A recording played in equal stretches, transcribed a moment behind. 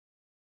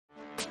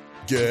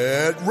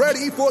Get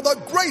ready for the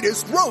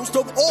greatest roast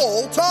of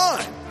all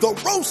time. The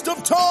Roast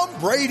of Tom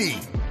Brady.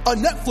 A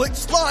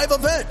Netflix live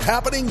event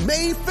happening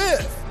May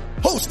 5th.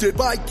 Hosted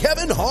by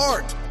Kevin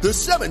Hart. The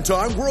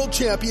 7-time world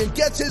champion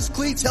gets his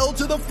cleats held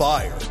to the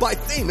fire by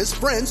famous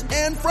friends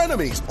and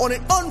frenemies on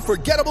an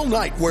unforgettable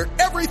night where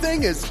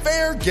everything is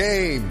fair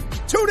game.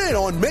 Tune in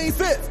on May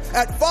 5th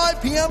at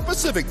 5 p.m.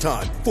 Pacific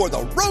time for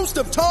the Roast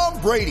of Tom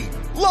Brady.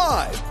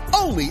 Live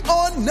only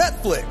on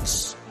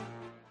Netflix.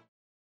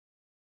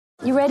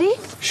 You ready?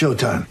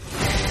 Showtime.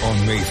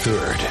 On May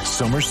 3rd,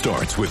 summer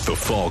starts with The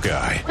Fall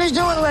Guy. Let's do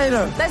it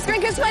later. Let's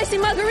drink a spicy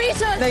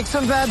margarita. Make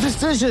some bad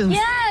decisions.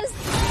 Yes.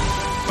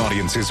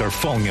 Audiences are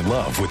falling in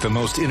love with the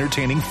most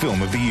entertaining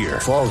film of the year.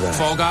 Fall Guy.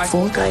 Fall Guy?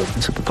 Fall Guy.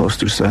 That's what the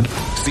poster said.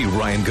 See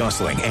Ryan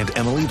Gosling and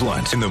Emily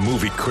Blunt in the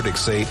movie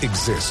critics say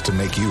exists to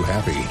make you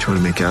happy. Trying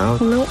to make it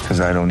out? Nope. Because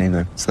I don't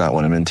either. It's not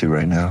what I'm into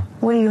right now.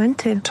 What are you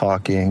into?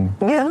 Talking.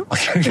 Yeah.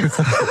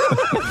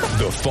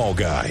 The Fall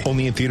Guy.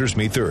 Only in theaters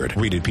May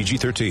 3rd. Rated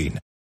PG-13.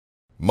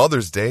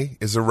 Mother's Day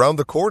is around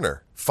the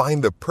corner.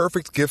 Find the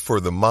perfect gift for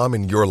the mom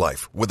in your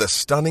life with a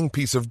stunning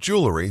piece of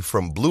jewelry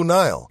from Blue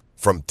Nile.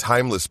 From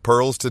timeless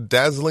pearls to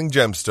dazzling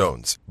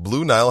gemstones,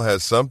 Blue Nile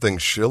has something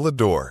she'll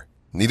adore.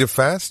 Need it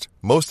fast?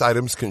 Most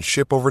items can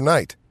ship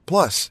overnight.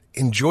 Plus,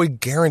 enjoy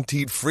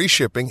guaranteed free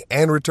shipping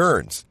and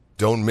returns.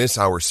 Don't miss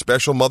our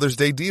special Mother's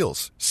Day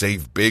deals.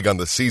 Save big on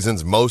the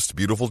season's most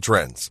beautiful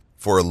trends.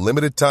 For a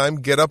limited time,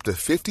 get up to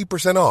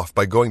 50% off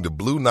by going to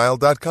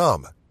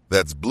BlueNile.com.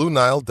 That's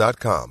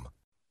BlueNile.com.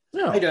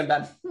 Yeah. How you doing,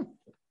 Ben?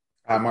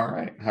 I'm all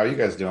right. How are you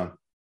guys doing?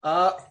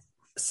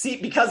 See,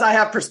 because I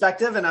have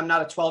perspective and I'm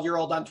not a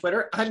 12-year-old on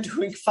Twitter, I'm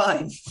doing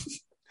fine.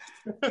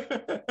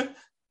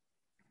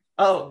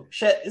 Oh,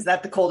 shit. Is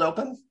that the cold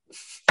open?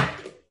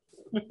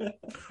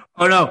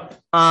 Oh, no.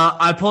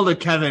 I pulled a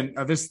Kevin.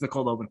 This is the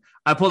cold open.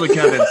 I pulled a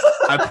Kevin.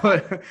 I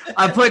put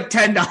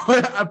 $10.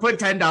 I put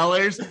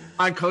 $10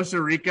 on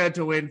Costa Rica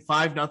to win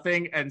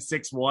 5-0 and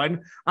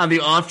 6-1. On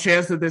the off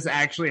chance that this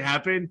actually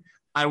happened,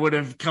 I would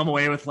have come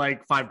away with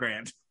like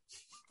 $5,000.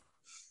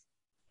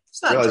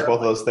 I realized both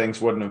of those things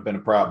wouldn't have been a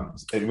problem.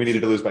 We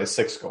needed to lose by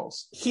 6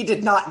 goals. He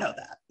did not know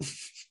that.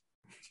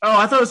 Oh,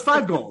 I thought it was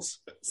 5 goals.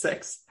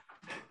 6.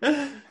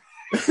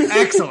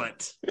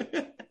 Excellent.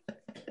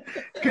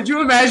 Could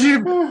you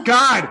imagine?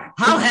 God,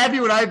 how happy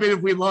would I have been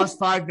if we lost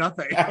 5-0?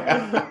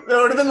 That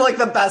would have been like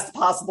the best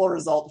possible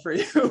result for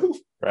you.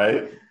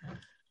 Right?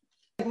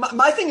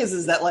 My thing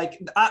is that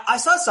like I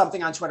saw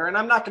something on Twitter, and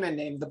I'm not going to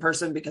name the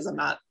person because I'm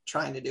not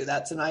trying to do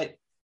that tonight.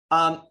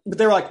 But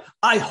they were like,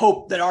 I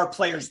hope that our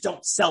players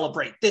don't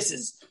celebrate. This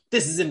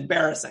is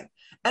embarrassing.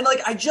 And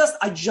like, I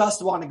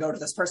just want to go to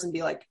this person and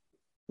be like,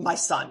 my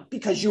son,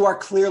 because you are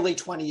clearly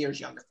 20 years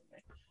younger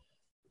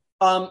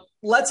than me.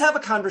 Let's have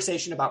a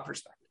conversation about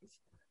perspective.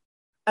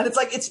 And it's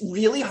like, it's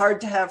really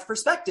hard to have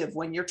perspective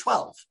when you're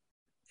 12.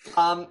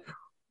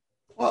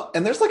 Well,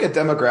 and there's like a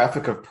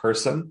demographic of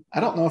person. I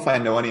don't know if I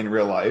know any in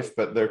real life,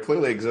 but there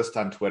clearly exists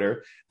on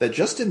Twitter that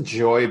just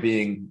enjoy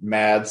being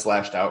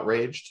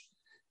mad/outraged.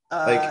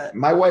 Like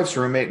my wife's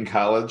roommate in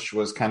college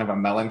was kind of a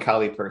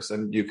melancholy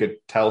person. You could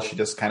tell she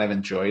just kind of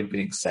enjoyed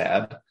being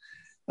sad.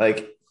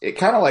 Like it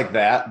kind of like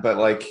that, but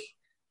like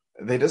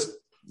there's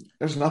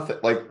nothing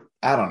like,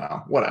 I don't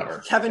know,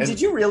 whatever. Kevin,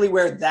 did you really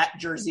wear that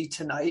jersey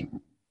tonight?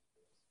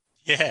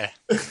 Yeah.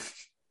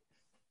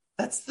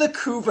 That's the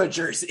Kuva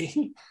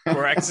jersey.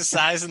 We're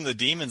exercising the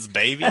demons,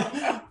 baby.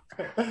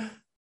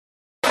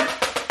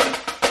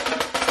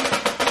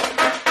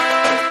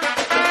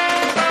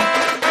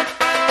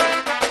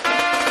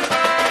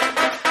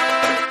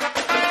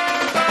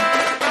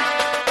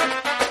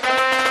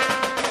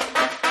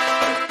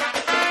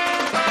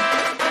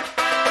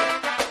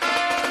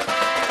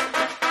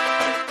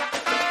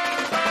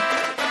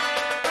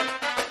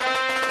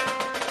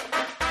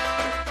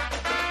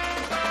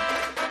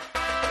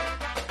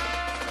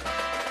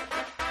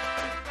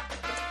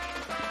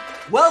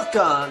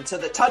 Welcome to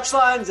the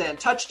Touchlines and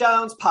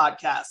Touchdowns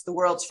podcast, the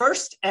world's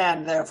first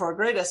and therefore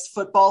greatest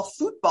football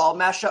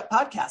mashup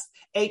podcast,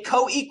 a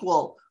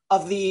co-equal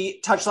of the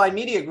Touchline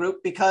Media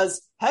Group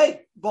because,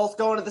 hey, both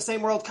going to the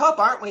same World Cup,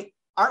 aren't we?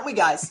 Aren't we,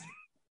 guys?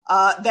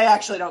 They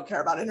actually don't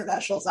care about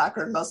international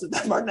soccer, and most of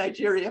them are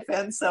Nigeria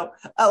fans, so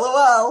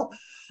LOL.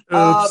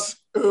 Oops.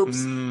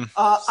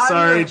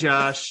 Sorry,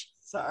 Josh.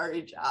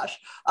 Sorry, Josh.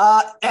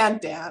 And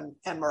Dan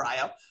and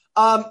Mariah.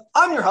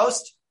 I'm your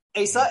host,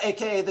 Asa,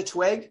 a.k.a. The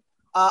Twig.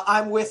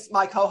 I'm with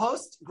my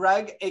co-host,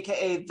 Greg,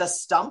 a.k.a. The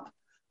Stump.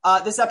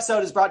 This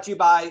episode is brought to you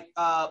by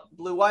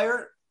Blue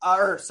Wire.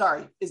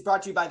 Is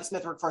brought to you by the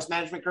Smith Workforce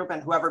Management Group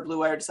and whoever Blue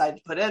Wire decided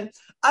to put in.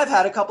 I've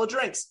had a couple of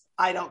drinks.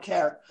 I don't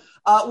care.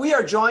 We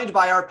are joined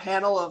by our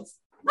panel of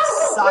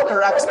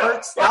soccer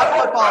experts, not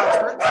football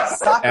experts,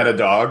 soccer. And a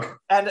dog.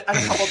 And a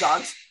couple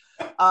dogs.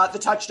 The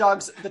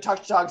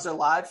touch dogs are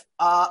live.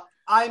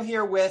 I'm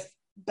here with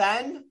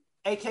Ben,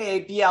 a.k.a.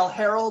 BL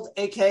Harold,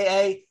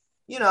 a.k.a.,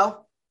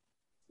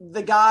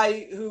 the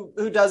guy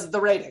who does the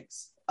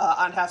ratings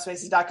on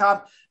halfspaces.com.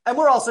 And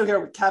we're also here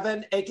with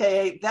Kevin,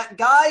 a.k.a. that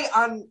guy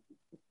on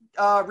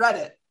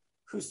Reddit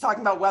who's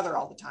talking about weather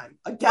all the time.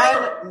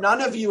 Again,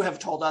 none of you have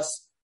told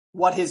us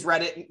what his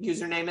Reddit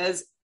username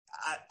is.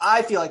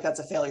 I feel like that's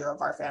a failure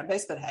of our fan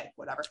base, but hey,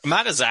 whatever. I'm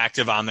not as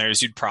active on there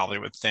as you'd probably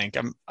would think.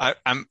 I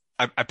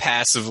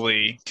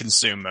passively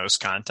consume most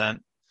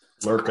content.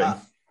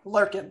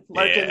 Lurking.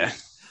 Yeah.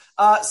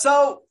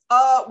 So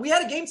we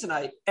had a game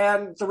tonight,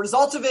 and the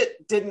result of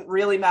it didn't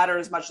really matter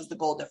as much as the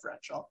goal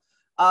differential.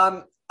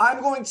 I'm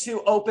going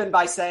to open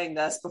by saying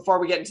this before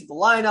we get into the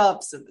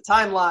lineups and the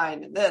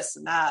timeline and this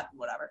and that and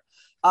whatever.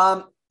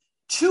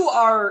 To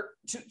our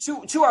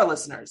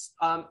listeners,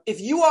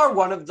 if you are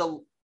one of the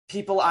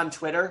people on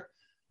Twitter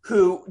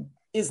who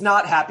is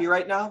not happy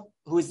right now,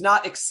 who is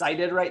not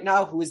excited right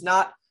now, who is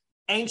not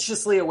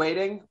anxiously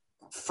awaiting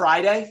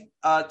Friday,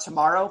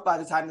 tomorrow, by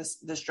the time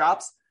this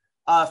drops,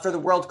 for the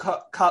World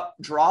Cup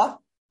draw,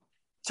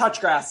 touch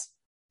grass.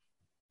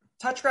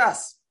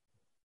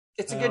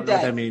 It's a good day.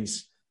 What that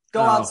means.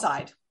 Go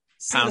outside.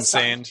 Pound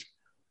sand.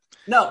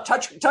 No,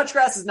 touch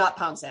grass is not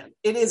pound sand.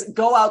 It is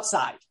go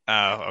outside.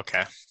 Oh,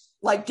 okay.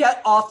 Like,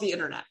 get off the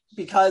internet,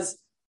 because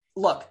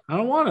look, I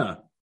don't want to.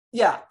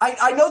 Yeah,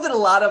 I know that a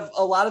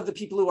lot of the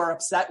people who are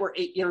upset were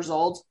 8 years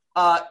old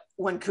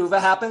when Kuva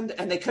happened,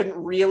 and they couldn't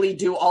really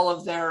do all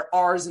of their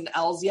R's and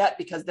L's yet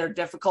because they're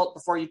difficult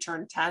before you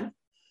turn 10.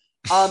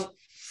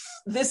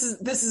 This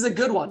is a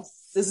good one.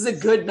 This is a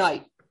good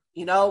night.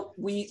 You know,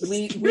 we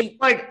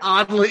like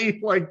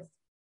oddly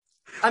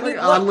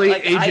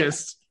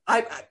ageist.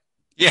 I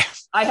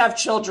have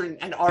children,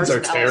 and R's These are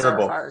and L's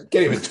terrible. are hard.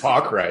 Can't even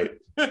talk right.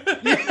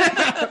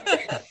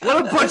 What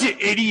a bunch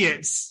of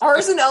idiots.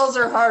 R's and L's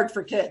are hard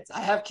for kids.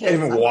 I have kids.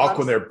 Can't even walk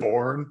when they're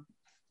born.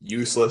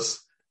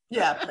 Useless.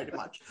 Yeah, pretty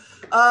much.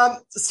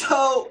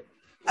 So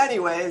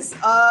anyways,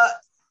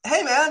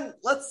 hey man,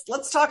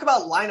 let's talk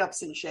about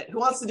lineups and shit. Who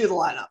wants to do the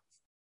lineup?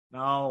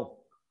 No.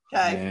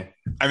 Okay.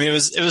 Yeah. I mean, it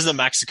was the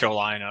Mexico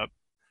lineup.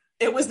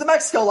 It was the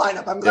Mexico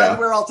lineup. I'm glad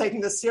we're all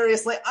taking this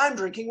seriously. I'm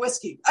drinking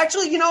whiskey.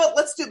 Actually, you know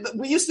what?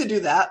 We used to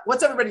do that.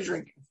 What's everybody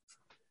drinking?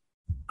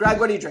 Greg,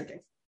 what are you drinking?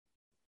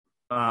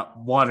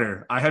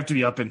 Water. I have to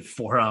be up in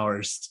 4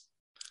 hours.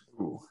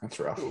 Ooh, that's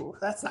rough. Ooh,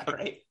 that's not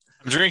great.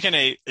 I'm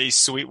drinking a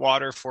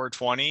Sweetwater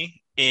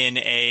 420 in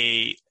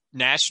a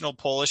National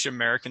Polish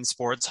American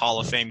Sports Hall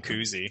of Fame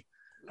koozie.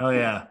 Oh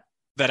yeah.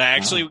 That I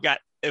actually got.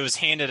 It was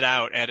handed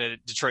out at a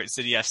Detroit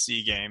City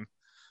FC game.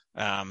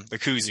 The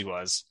koozie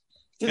was.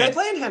 Do they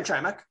play in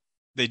Hamtramck?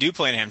 They do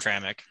play in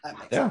Hamtramck. That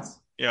makes sense.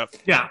 Yep.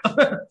 Yeah.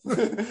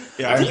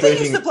 Yeah. Did they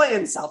used to play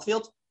in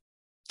Southfield?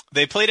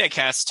 They played at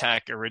Cass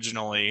Tech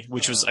originally,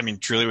 which was, I mean,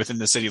 truly within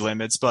the city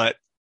limits, but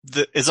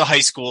it's a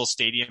high school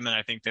stadium, and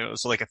I think there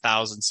was like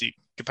 1,000 seat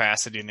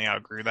capacity, and they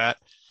outgrew that.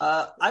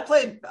 I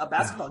played a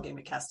basketball game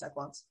at Cass Tech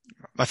once.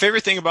 My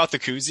favorite thing about the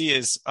koozie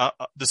is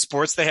the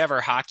sports they have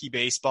are hockey,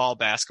 baseball,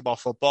 basketball,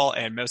 football,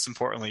 and most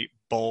importantly,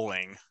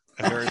 bowling.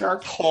 A very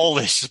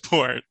Polish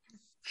sport.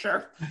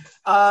 Sure.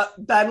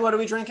 Ben, what are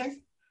we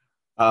drinking?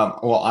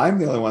 Well, I'm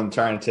the only one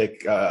trying to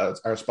take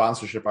our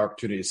sponsorship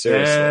opportunity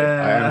seriously.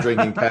 Yeah. I am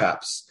drinking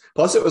Pabst.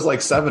 Plus, it was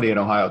like 70 in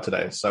Ohio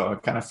today, so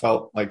it kind of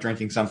felt like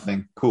drinking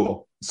something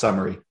cool,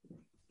 summery.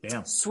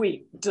 Damn.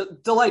 Sweet,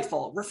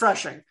 delightful,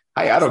 refreshing.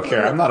 Hey, I don't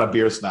care. I'm not a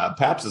beer snob.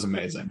 Pabst is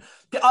amazing.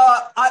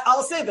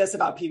 I'll say this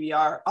about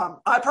PBR.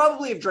 I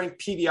probably have drank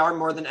PBR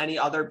more than any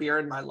other beer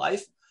in my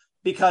life,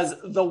 because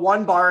the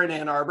one bar in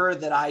Ann Arbor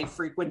that I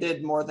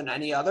frequented more than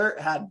any other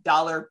had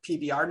 $1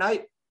 PBR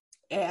night.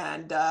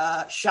 And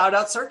shout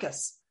out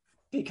Circus,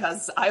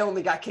 because I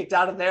only got kicked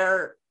out of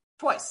there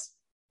twice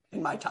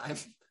in my time.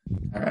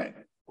 All right.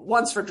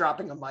 Once for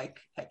dropping a mic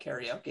at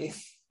karaoke.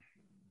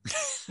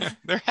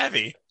 They're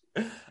heavy.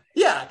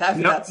 Yeah.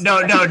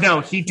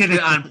 No. He did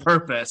it on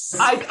purpose.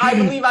 I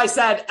believe I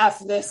said, F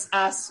this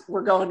S,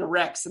 we're going to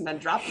Rick's, and then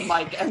dropped the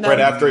mic. And then, right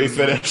after he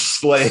finished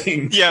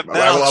slaying. Yeah,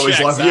 I will always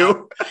love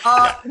you.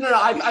 No,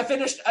 I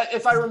finished,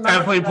 if I remember.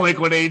 Definitely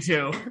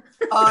Blink-182.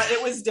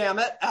 It was Damn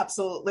It,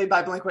 absolutely,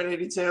 by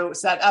Blink-182.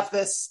 Said, F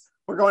this,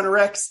 we're going to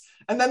Rick's.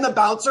 And then the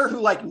bouncer, who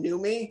like knew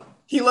me,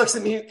 he looks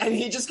at me and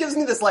he just gives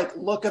me this like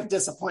look of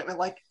disappointment,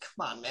 like,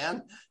 come on,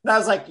 man. And I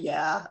was like,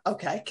 yeah,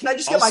 okay. Can I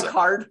just get my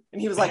card?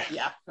 And he was like,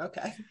 yeah,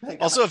 okay.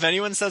 Also, if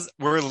anyone says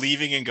we're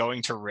leaving and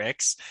going to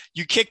Rick's,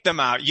 you kick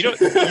them out. You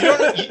don't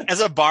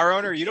as a bar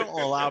owner, you don't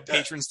allow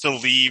patrons to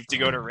leave to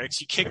go to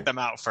Rick's. You kick them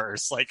out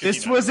first. Like,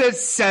 this was at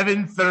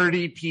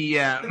 7:30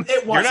 p.m.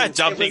 You're not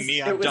dumping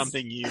me, I'm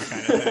dumping you,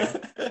 kind of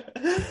thing.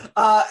 And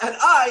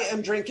I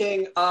am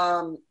drinking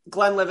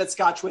Glenlivet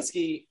Scotch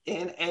whiskey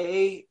in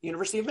a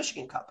University of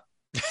Michigan cup.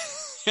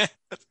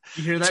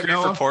 You hear It's that, great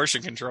Noah? for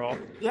portion control.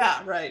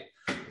 Yeah, right.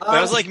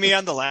 That was like me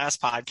on the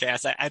last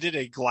podcast. I did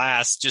a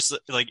glass, just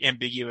like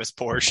ambiguous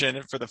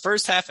portion. For the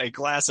first half, a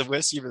glass of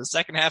whiskey. For the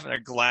second half, and a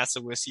glass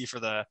of whiskey for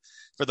the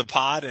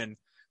pod. And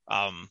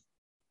that's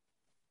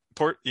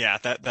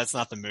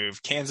not the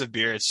move. Cans of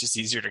beer, it's just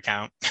easier to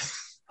count.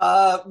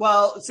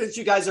 Well, since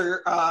you guys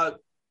are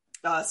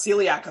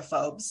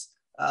celiacophobes,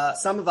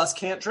 some of us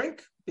can't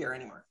drink beer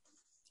anymore.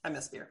 I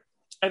miss beer.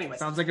 Anyway,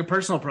 Sounds like a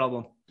personal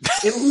problem.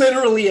 It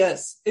literally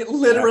is. It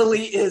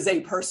literally is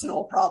a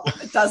personal problem.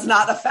 It does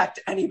not affect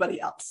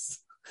anybody else.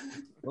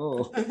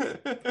 Oh,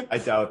 I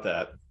doubt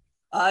that.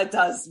 It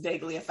does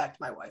vaguely affect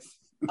my wife.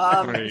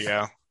 There you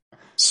go.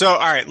 So, all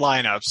right,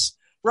 lineups.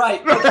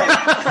 Right.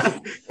 Okay.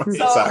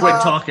 So,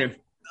 quit talking.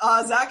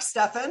 Zach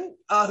Steffen,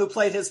 who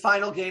played his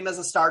final game as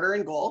a starter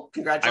in goal.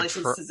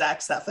 Congratulations to Zach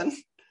Steffen.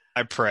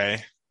 I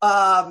pray.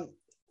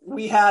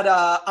 We had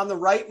on the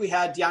right, we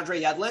had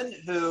DeAndre Yedlin,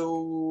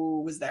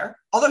 who was there.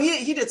 Although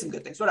he did some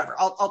good things. Whatever.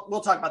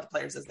 We'll talk about the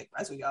players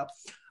as we go.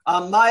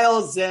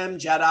 Miles, Zim,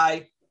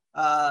 Jedi,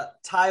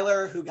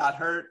 Tyler, who got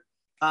hurt,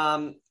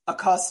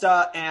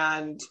 Acosta,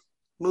 and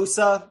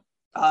Musa.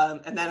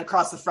 And then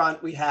across the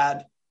front, we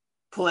had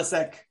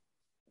Pulisic,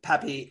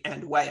 Pepe,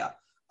 and Weah.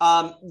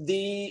 I'm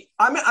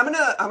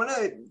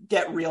gonna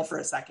get real for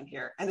a second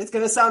here, and it's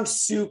gonna sound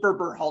super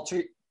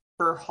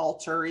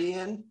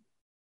Berhalterian.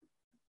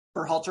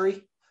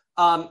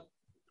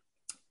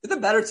 The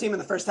better team in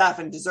the first half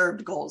and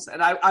deserved goals.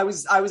 And I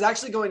was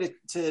actually going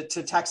to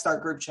text our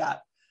group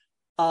chat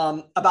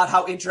about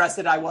how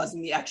interested I was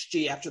in the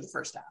XG after the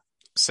first half.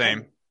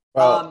 Same.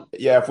 Well,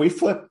 yeah,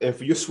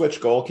 if you switch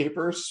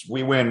goalkeepers,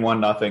 we win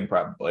 1-0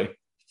 probably.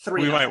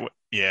 3-0.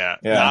 Yeah.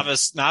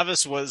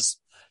 Navas was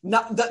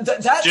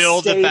that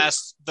still the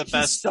best.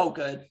 He's so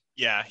good.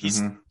 Yeah,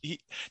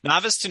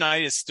 Navas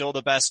tonight is still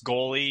the best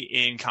goalie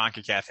in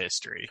CONCACAF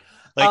history.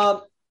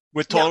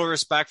 With total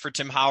respect for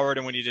Tim Howard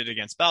and what he did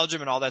against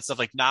Belgium and all that stuff,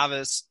 like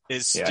Navas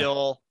is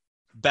still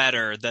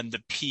better than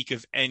the peak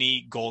of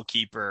any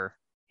goalkeeper.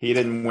 He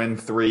didn't win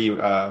three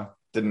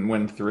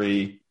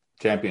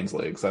Champions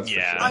Leagues. That's for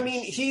sure. I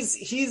mean,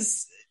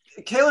 he's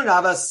Keylor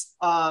Navas.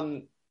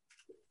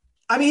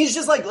 He's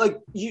just like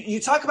you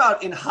talk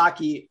about in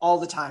hockey all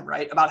the time,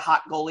 right? About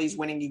hot goalies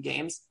winning you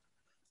games.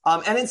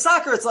 And in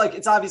soccer,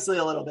 it's obviously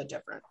a little bit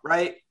different,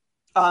 right?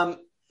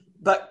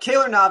 But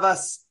Keylor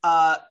Navas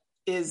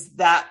is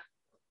that.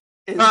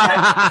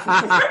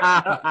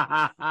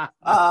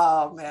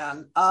 Oh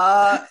man.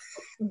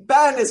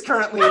 Ben is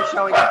currently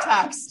showing a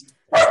text.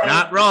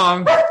 Not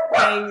wrong.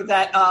 Saying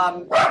that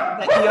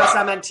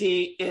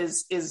EOSMNT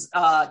is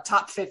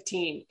top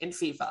 15 in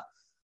FIFA.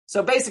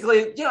 So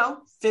basically,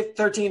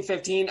 13,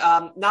 15,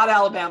 not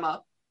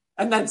Alabama.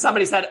 And then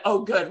somebody said,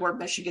 oh, good, we're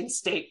Michigan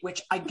State,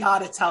 which I got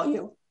to tell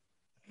you,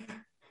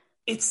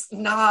 it's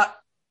not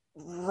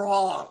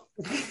wrong.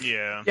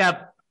 Yeah.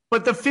 Yeah.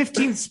 But the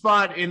 15th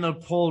spot in the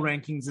poll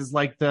rankings is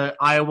like the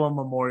Iowa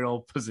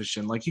Memorial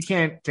position. Like you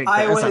can't take that.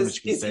 Iowa is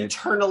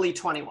eternally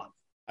 21.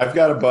 I've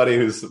got a buddy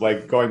who's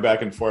like going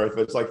back and forth.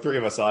 It's like three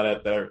of us on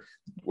it. They're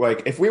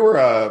like, if we were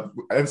a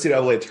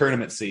NCAA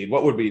tournament seed,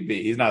 what would we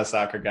be? He's not a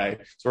soccer guy.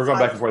 So we're going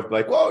back and forth.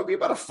 Like, well, it would be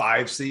about a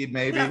 5 seed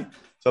maybe. Yeah.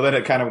 So then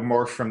it kind of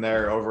morphed from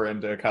there over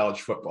into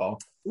college football.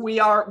 Look,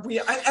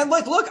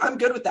 I'm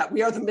good with that.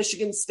 We are the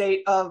Michigan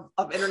State of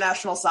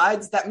international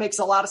sides. That makes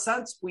a lot of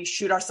sense. We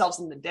shoot ourselves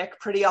in the dick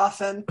pretty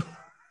often.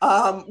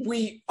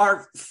 We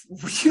are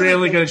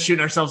really good at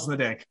shooting ourselves in the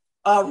dick.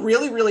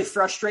 Really, really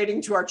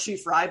frustrating to our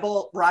chief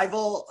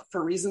rival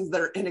for reasons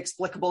that are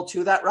inexplicable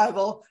to that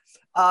rival.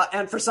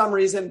 And for some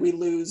reason, we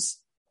lose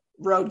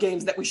road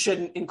games that we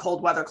shouldn't in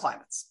cold weather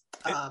climates.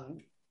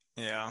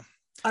 Yeah.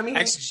 I mean,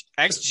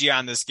 XG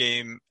on this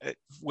game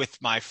with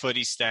my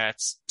footy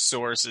stats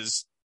source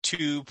is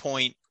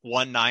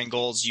 2.19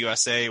 goals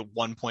USA,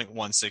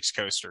 1.16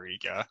 Costa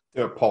Rica.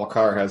 Yeah, Paul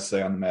Carr has to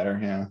say on the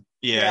matter.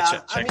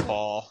 Yeah. Check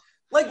Paul.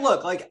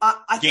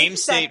 I Game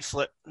state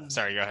flip.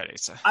 Sorry, go ahead,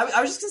 Asa.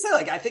 I was just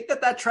gonna say, I think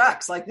that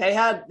tracks. Like they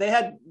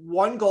had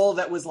one goal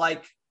that was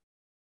like,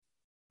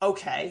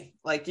 okay,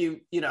 like you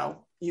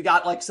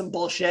got like some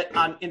bullshit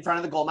in front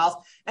of the goal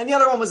mouth, and the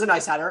other one was a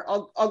nice header.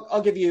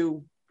 I'll give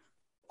you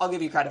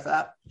credit for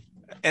that.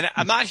 And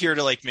I'm not here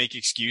to like make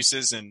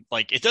excuses, and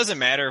like it doesn't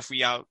matter if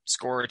we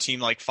outscore a team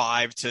like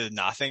 5-0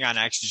 on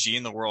XG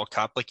in the World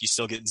Cup. Like you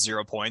still get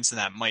 0 points, and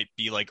that might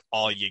be like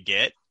all you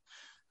get.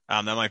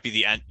 That might be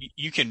the end.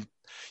 You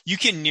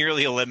can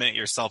nearly eliminate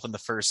yourself in the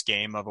first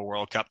game of a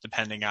World Cup,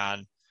 depending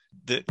on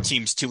the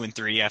teams 2 and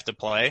 3 you have to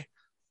play.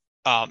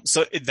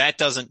 So that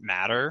doesn't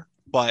matter,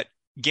 but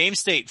game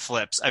state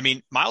flips. I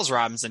mean, Miles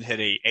Robinson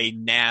hit a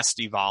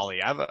nasty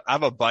volley. I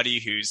have a buddy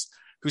who's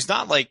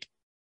not like,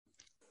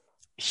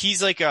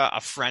 he's like a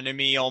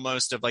frenemy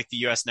almost of like the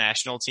U.S.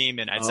 national team.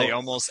 And I'd say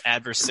almost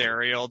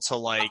adversarial to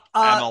like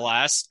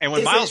MLS. And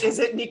when is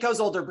it Nico's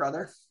older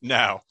brother?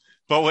 No.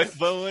 But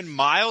when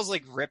Miles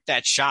like ripped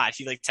that shot,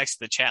 he like texted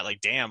the chat like,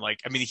 "Damn!"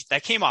 Like, I mean,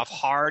 that came off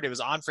hard. It was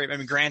on frame. I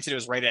mean, granted, it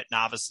was right at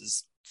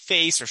Navas's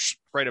face or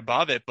right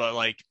above it, but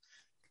like,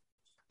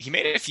 he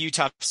made a few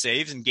tough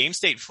saves and game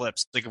state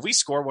flips. Like, if we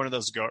score one of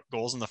those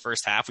goals in the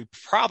first half, we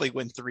probably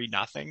win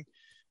 3-0,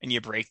 and you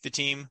break the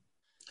team.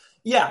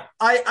 Yeah,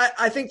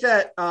 I think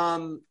that.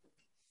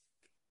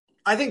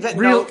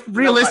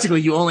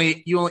 Realistically, you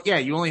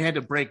only had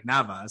to break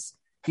Navas.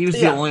 He was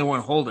the only one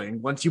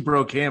holding. Once you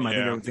broke him, I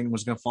think everything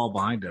was going to fall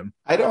behind him.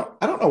 I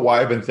don't know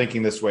why I've been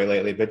thinking this way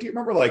lately, but do you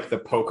remember like the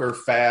poker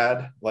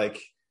fad?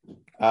 Like,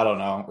 I don't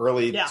know,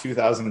 early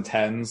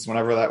 2010s,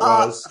 whenever that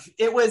was.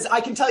 It was.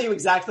 I can tell you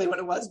exactly what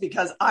it was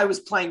because I was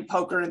playing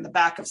poker in the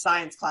back of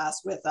science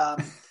class with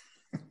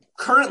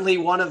currently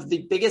one of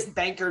the biggest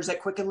bankers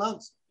at Quicken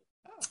Loans.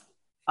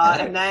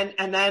 And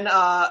then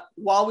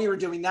while we were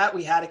doing that,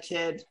 we had a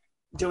kid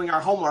doing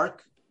our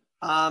homework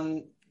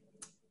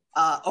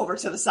over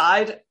to the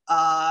side.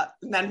 And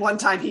then one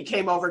time he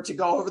came over to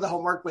go over the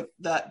homework with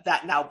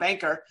that now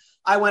banker.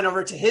 I went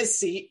over to his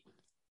seat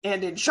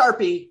and in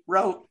Sharpie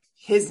wrote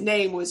his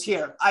name was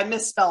here. I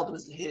misspelled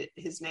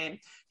his name.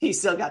 He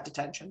still got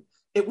detention.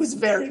 It was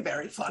very,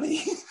 very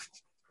funny.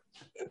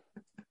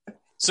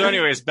 So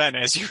anyways, Ben,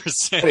 as you were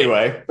saying.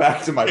 Anyway,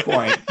 back to my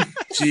point.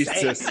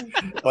 Jesus.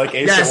 Like Asa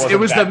yes, it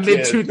was the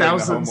mid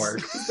 2000s.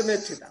 It's the mid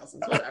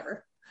 2000s,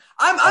 whatever.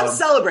 I'm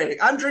celebrating.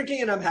 I'm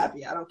drinking and I'm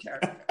happy. I don't care.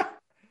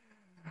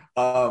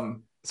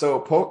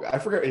 So I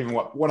forget even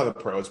what one of the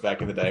pros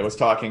back in the day was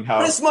talking how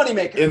Chris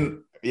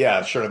Moneymaker.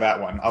 Yeah, sure,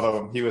 that one.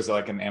 Although he was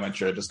like an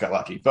amateur, just got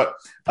lucky. But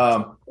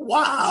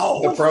wow,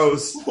 the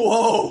pros.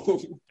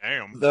 Whoa,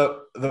 damn.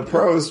 The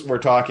pros were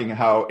talking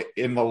how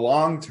in the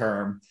long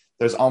term,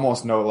 there's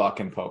almost no luck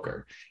in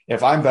poker.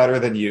 If I'm better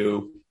than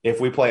you,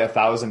 if we play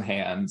 1,000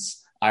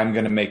 hands, I'm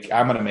gonna make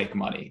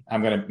money.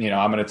 I'm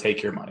gonna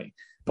take your money.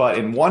 But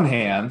in one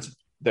hand,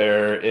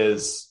 there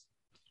is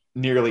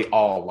nearly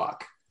all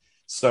luck.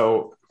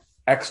 So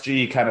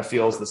XG kind of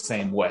feels the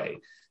same way.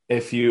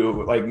 If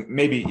you like,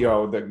 maybe,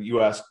 the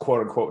US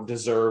quote unquote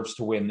deserves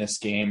to win this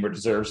game or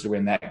deserves to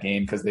win that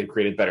game because they've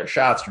created better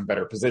shots from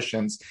better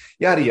positions,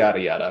 yada, yada,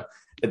 yada.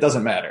 It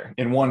doesn't matter.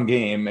 In one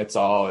game, it's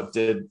all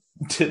did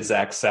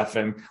Zach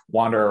Steffen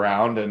wander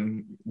around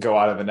and go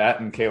out of the net,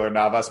 and Keylor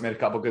Navas made a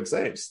couple good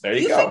saves. There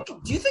you go.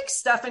 Do you think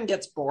Steffen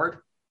gets bored?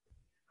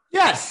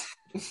 Yes.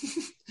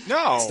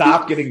 No.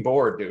 Stop getting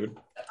bored, dude.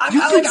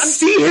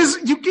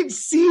 You can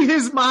see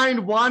his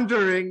mind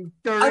wandering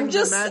during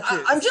the matches.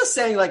 I'm just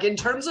saying, like, in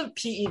terms of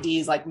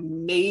PEDs, like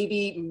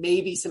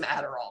maybe some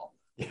Adderall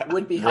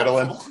would be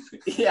helpful.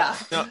 Yeah.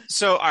 No,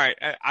 so, all right,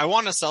 I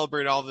want to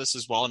celebrate all of this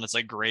as well, and it's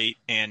like great.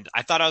 And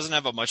I thought I was gonna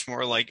have a much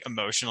more like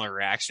emotional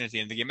reaction at the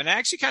end of the game, and I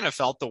actually kind of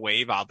felt the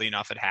wave, oddly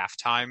enough, at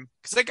halftime,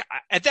 because like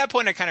at that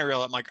point I kind of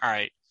realized, I'm like, all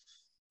right,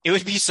 it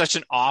would be such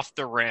an off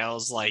the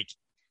rails like.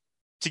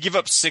 To give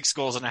up 6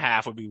 goals and a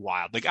half would be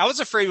wild. Like I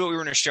was afraid we were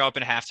going to show up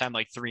in halftime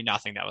like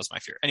 3-0. That was my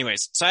fear.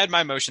 Anyways, so I had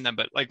my emotion then,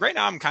 but like right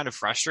now I'm kind of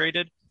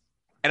frustrated,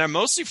 and I'm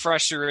mostly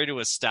frustrated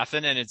with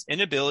Steffen and its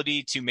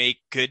inability to make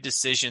good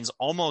decisions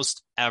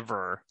almost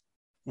ever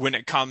when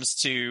it comes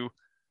to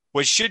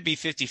what should be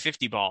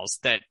 50-50 balls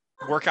that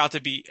work out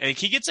to be. Like,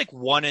 he gets like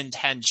 1 in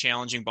 10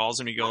 challenging balls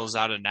when he goes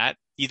out of net.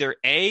 Either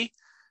A,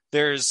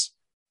 there's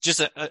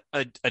just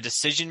a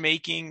decision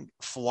making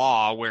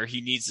flaw where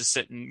he needs to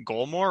sit in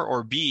goal more,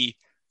 or B.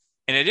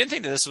 And I didn't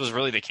think that this was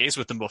really the case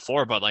with him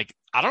before, but like,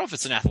 I don't know if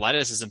it's an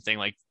athleticism thing.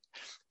 Like,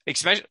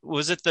 especially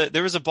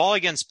there was a ball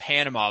against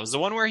Panama. It was the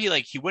one where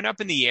he went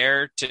up in the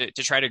air to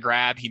try to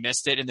grab, he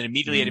missed it, and then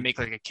immediately had to make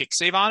like a kick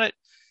save on it.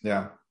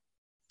 Yeah.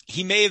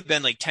 He may have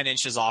been like 10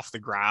 inches off the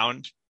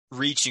ground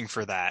reaching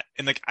for that.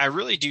 And like, I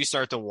really do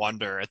start to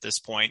wonder at this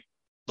point,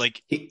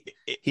 like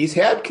he's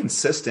had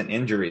consistent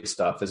injury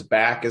stuff. His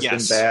back has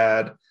been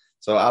bad.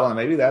 So I don't know.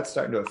 Maybe that's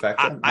starting to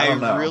affect him. I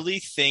don't know. Really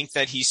think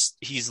that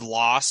he's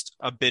lost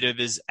a bit of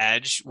his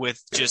edge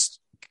with just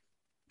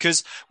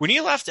because when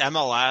he left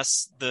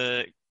MLS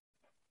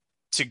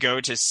to go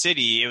to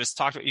City, it was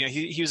talked about.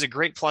 He was a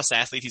great plus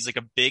athlete. He's like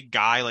a big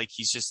guy. Like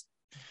he's just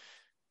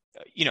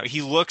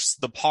he looks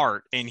the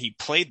part and he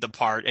played the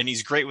part and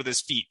he's great with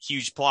his feet.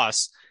 Huge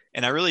plus.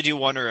 And I really do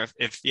wonder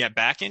if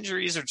back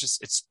injuries are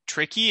just it's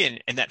tricky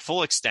and that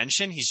full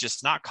extension he's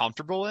just not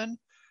comfortable in.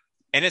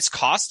 And it's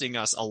costing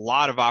us a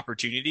lot of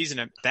opportunities,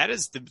 and that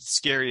is the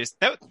scariest.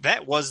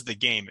 That was the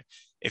game.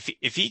 If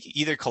he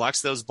either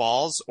collects those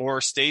balls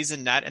or stays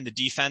in net, and the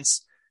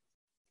defense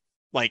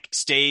like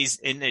stays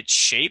in its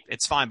shape,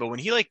 it's fine. But when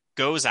he like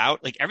goes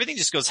out, like everything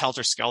just goes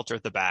helter skelter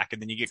at the back,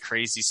 and then you get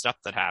crazy stuff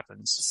that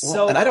happens.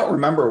 Well, and I don't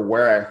remember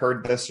where I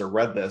heard this or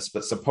read this,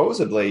 but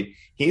supposedly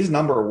he's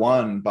number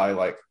 1 by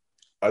like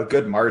a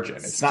good margin.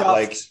 It's not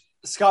like.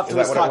 Scuffed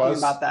was talking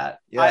about that.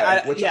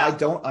 Yeah, I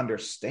don't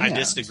understand. I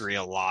disagree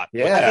a lot.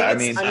 Yeah, I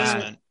mean,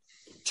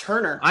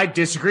 Turner. I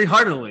disagree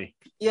heartily.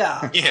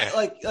 Yeah, yeah.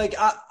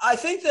 I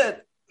think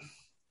that,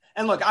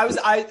 and look,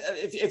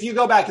 if you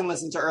go back and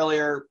listen to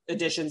earlier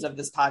editions of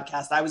this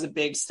podcast, I was a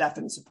big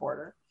Steffen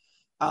supporter,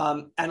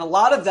 and a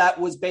lot of that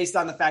was based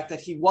on the fact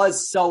that he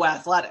was so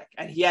athletic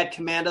and he had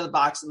command of the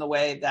box in the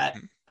way that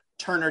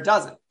Turner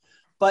doesn't.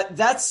 But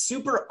that's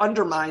super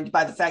undermined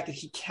by the fact that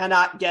he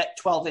cannot get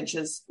 12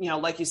 inches,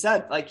 like you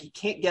said, like he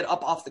can't get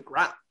up off the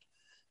ground,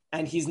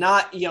 and he's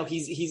not,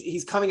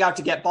 he's coming out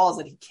to get balls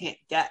that he can't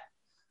get.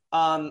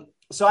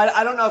 So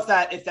I don't know if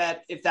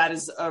that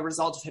is a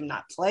result of him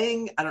not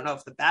playing. I don't know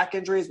if the back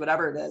injuries,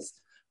 whatever it is.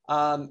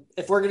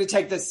 If we're going to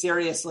take this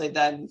seriously,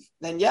 then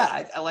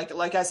yeah,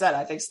 like I said,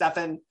 I think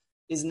Steffen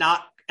is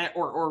not,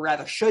 or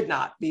rather should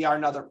not be our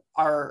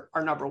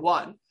number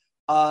 1.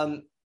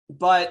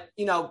 But,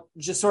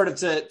 just sort of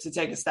to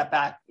take a step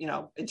back,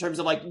 in terms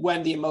of like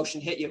when the emotion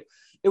hit you,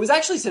 it was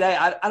actually today.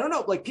 I don't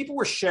know, like people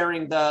were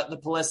sharing the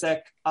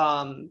Pulisic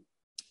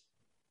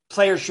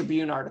Players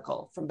Tribune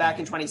article from back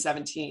in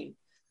 2017.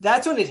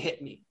 that's when it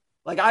hit me.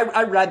 Like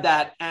I read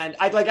that and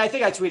I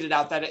think I tweeted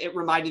out that it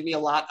reminded me a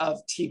lot of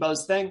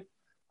Tebow's thing,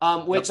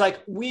 which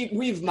like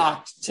we've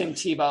mocked Tim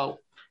Tebow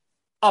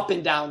up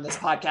and down this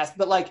podcast,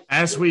 but like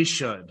as we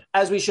should.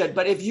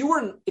 But if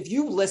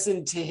you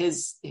listened to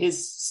his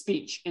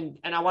speech and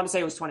I want to say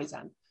it was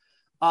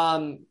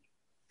 2010,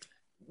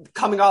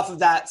 coming off of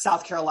that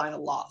South Carolina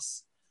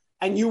loss,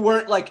 and you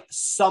weren't like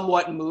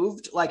somewhat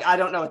moved, like I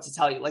don't know what to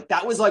tell you. Like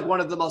that was like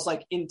one of the most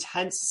like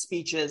intense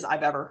speeches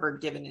I've ever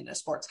heard given in a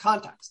sports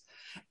context.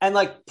 And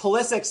like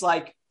Pulisic's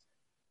like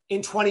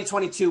in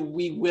 2022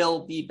 we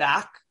will be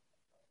back.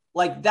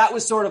 Like that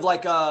was sort of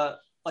like a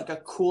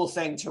cool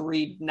thing to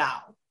read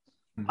now.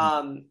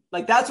 Mm-hmm.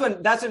 Like that's when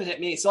it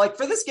hit me. So like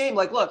for this game,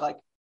 like look, like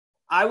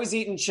I was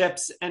eating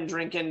chips and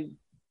drinking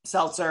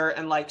seltzer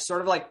and like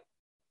sort of like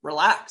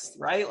relaxed,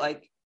 right?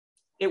 Like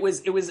it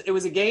was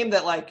a game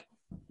that like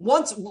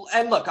once,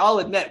 and look, I'll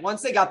admit,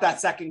 once they got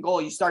that second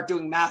goal, you start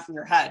doing math in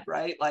your head,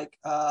 right? Like,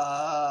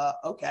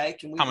 okay,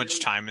 can we? How much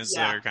time is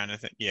there, kind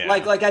of thing? Yeah.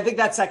 Like I think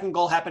that second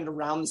goal happened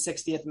around the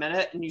 60th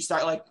minute, and you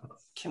start like,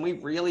 can we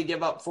really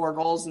give up 4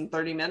 goals in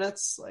 30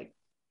 minutes? Like,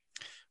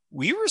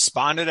 we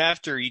responded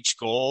after each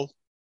goal.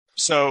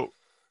 So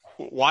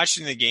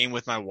watching the game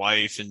with my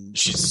wife, and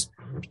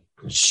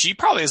she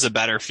probably has a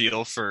better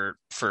feel for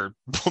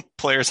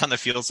players on the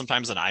field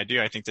sometimes than I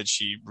do. I think that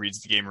she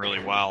reads the game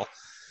really well.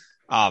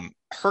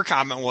 Her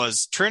comment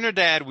was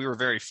Trinidad, we were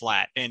very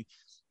flat. And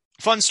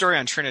fun story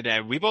on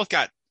Trinidad, we both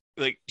got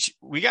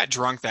we got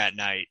drunk that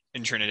night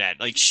in Trinidad.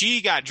 Like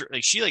she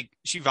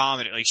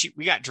vomited. Like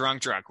we got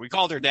drunk. We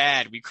called her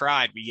dad. We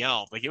cried. We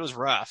yelled. Like it was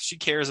rough. She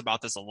cares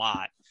about this a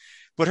lot.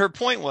 But her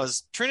point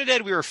was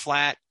Trinidad, we were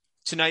flat.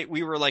 Tonight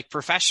we were like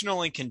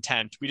professional and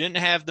content. We didn't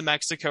have the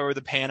Mexico or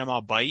the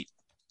Panama bite.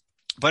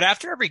 But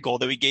after every goal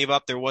that we gave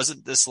up, there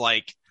wasn't this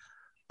like,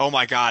 oh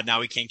my God,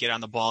 now we can't get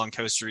on the ball and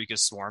Costa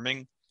Rica's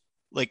swarming.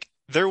 Like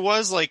there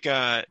was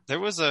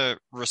a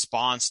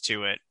response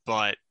to it,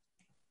 but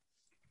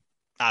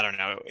I don't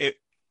know.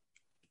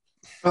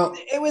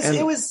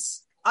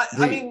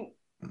 I mean,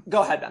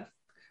 go ahead, Ben.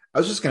 I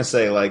was just going to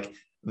say like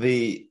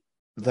the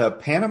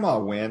Panama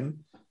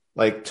win,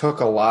 like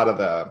took a lot of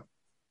the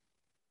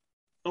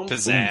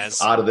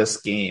pizzazz out of this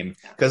game.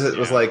 Cause it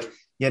was like,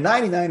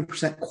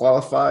 99%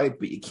 qualified,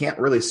 but you can't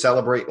really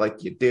celebrate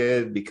like you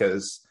did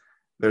because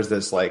there's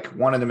this like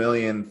 1 in a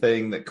million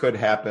thing that could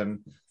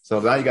happen. So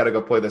now you got to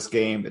go play this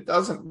game. It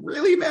doesn't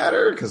really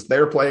matter because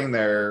they're playing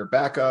their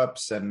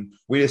backups and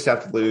we just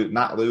have to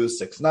not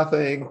lose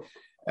 6-0.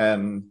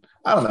 And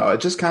I don't know. It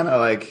just kind of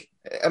like,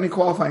 I mean,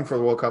 qualifying for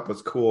the World Cup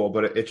was cool,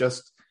 but it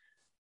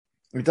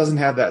doesn't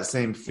have that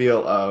same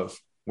feel of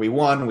we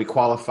won, we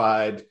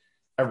qualified,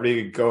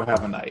 everybody go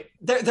have a night.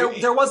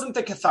 There wasn't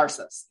the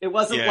catharsis. It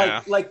wasn't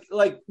like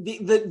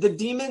the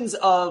demons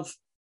of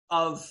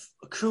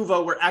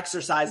Kuvo were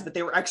exercised, but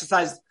they were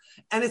exercised,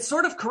 and it's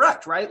sort of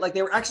correct, right? Like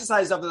they were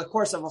exercised over the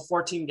course of a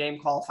 14-game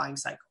qualifying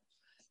cycle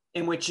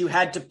in which you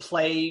had to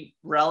play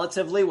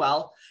relatively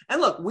well. And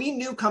look, we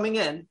knew coming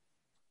in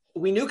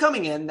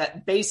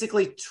that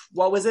basically,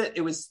 what was it?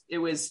 It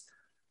was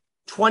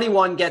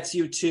 21 gets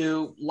you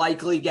to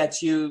likely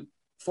gets you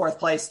 4th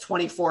place,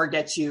 24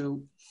 gets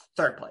you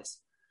 3rd place.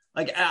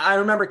 Like I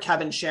remember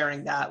Kevin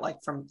sharing that like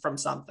from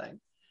something.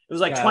 It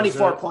was like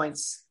 24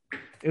 points.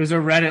 It was a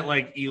Reddit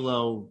like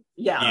Elo.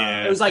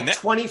 Yeah. It was like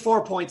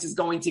 24 points is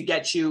going to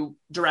get you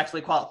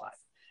directly qualified.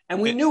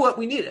 And we knew what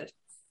we needed.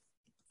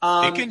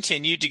 It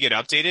continued to get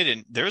updated,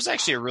 and there was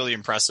actually a really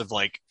impressive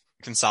like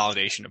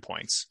consolidation of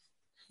points.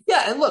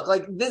 Yeah, and look,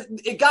 like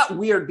it got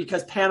weird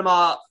because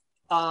Panama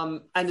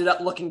ended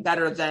up looking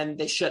better than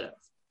they should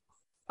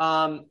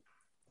have.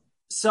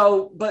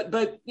 So, but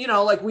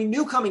like we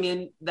knew coming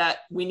in that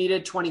we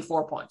needed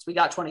 24 points. We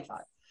got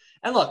 25.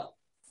 And look,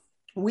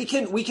 we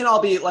can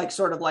all be like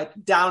sort of like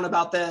down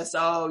about this.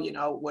 Oh,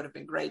 would have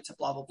been great to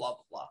blah, blah, blah,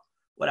 blah, blah,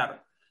 whatever.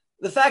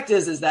 The fact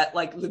is that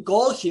like the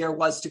goal here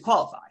was to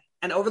qualify.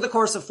 And over the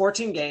course of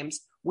 14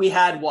 games, we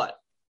had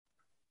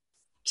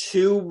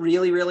 2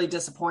 really, really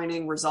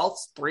disappointing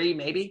results, 3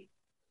 maybe.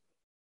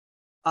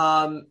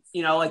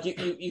 Like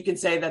you can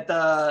say that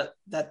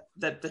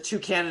the 2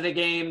 Canada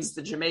games,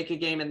 the Jamaica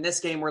game and this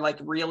game were like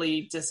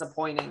really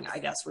disappointing, I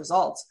guess,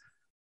 results.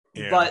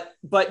 Yeah.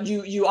 But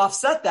you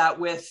offset that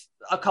with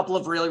a couple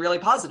of really, really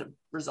positive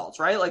results,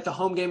 right? Like the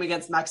home game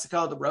against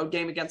Mexico, the road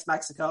game against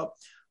Mexico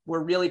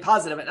were really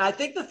positive. And I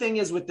think the thing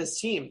is with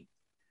this team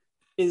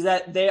is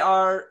that they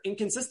are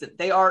inconsistent.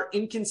 They are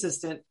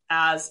inconsistent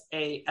as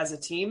a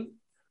team,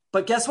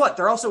 but guess what?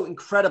 They're also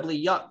incredibly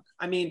young.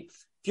 I mean,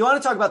 if you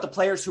want to talk about the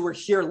players who were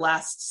here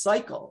last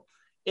cycle,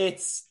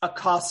 it's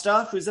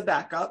Acosta, who's a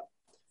backup.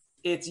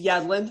 It's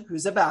Yedlin,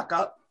 who's a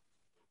backup.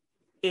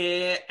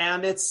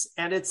 And it's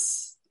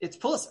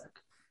Pulisic.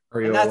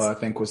 Ariola, I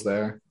think, was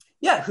there.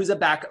 Yeah, who's a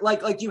backup.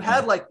 Like you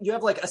have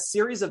a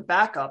series of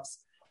backups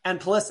and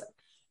Pulisic.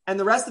 And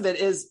the rest of it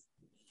is,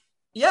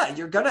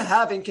 you're going to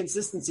have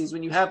inconsistencies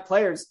when you have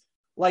players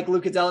like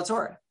Luca de la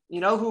Torre,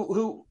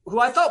 who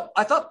I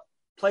thought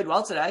played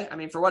well today. I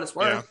mean, for what it's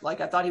worth, Yeah.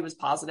 like I thought he was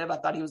positive. I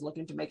thought he was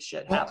looking to make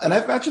shit happen. And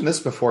I've mentioned this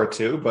before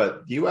too,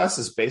 but the U.S.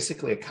 is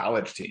basically a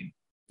college team.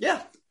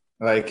 Yeah.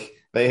 Like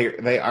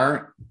they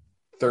aren't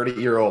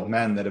 30-year-old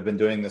men that have been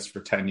doing this for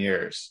 10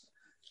 years.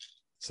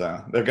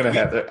 So they're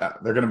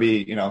gonna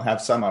be,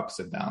 have some ups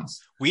and downs.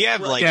 We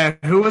have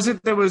who was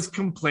it that was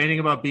complaining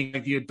about being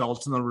like the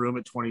adults in the room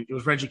at 20? It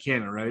was Reggie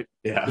Cannon, right?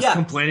 Yeah. He was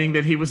complaining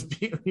that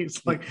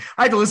he's like,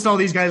 I had to listen to all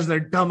these guys and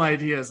their dumb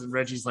ideas, and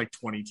Reggie's like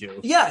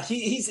 22. Yeah,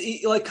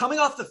 he's like coming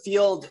off the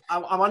field.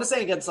 I want to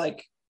say against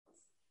like,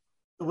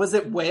 was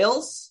it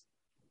Wales?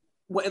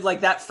 Like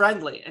that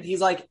friendly, and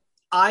he's like,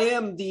 I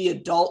am the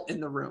adult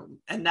in the room,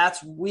 and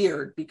that's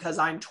weird because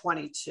I'm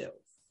 22.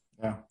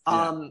 Yeah.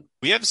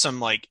 We have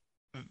some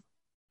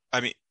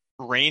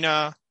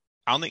Reyna.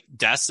 I don't think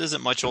Dest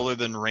isn't much older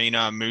than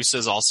Reyna. Musa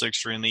is also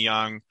extremely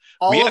young.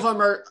 All of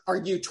them are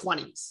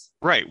U20s.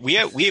 Right.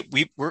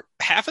 We're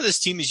half of this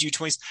team is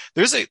U20s.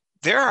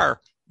 There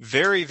are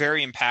very,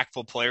 very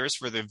impactful players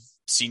for the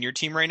senior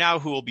team right now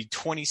who will be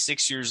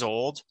 26 years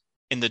old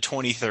in the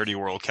 2030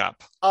 World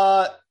Cup.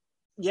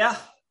 Yeah.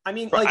 I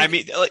mean,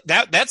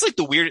 that's like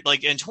the weird,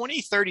 like in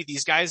 2030,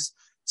 these guys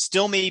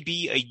still may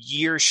be a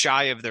year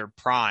shy of their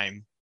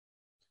prime.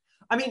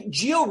 I mean,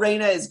 Gio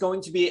Reyna is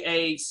going to be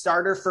a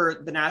starter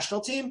for the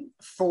national team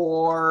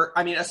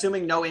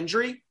assuming no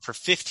injury, for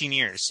 15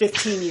 years.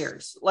 15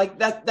 years. Like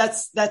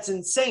that's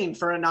insane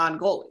for a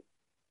non-goalie.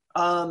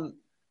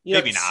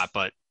 Maybe not,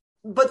 but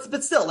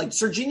still, like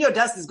Serginho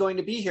Dest is going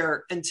to be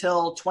here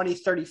until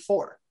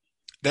 2034.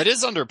 That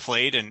is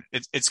underplayed, and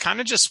it's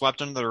kind of just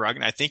swept under the rug.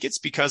 And I think it's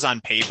because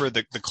on paper,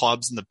 the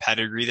clubs and the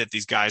pedigree that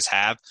these guys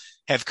have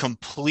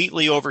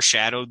completely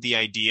overshadowed the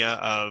idea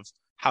of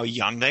how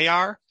young they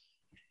are.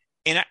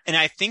 And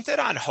I think that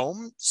on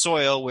home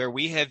soil, where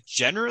we have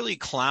generally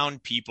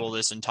clowned people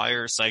this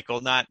entire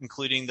cycle, not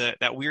including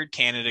that weird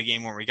Canada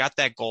game where we got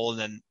that goal, and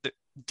then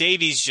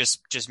Davies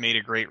just made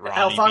a great run.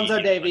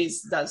 Alphonso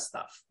Davies does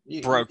stuff.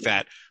 Broke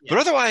that. Yeah. But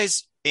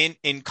otherwise,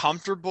 in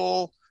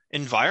comfortable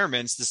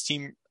environments, this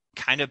team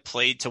kind of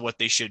played to what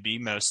they should be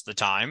most of the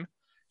time,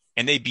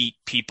 and they beat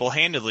people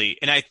handedly.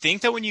 And I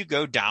think that when you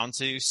go down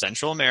to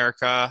Central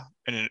America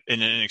in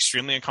an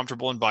extremely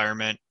uncomfortable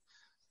environment,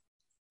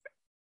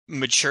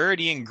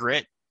 maturity and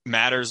grit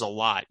matters a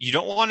lot. You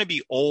don't want to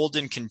be old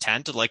and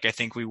content like I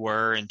think we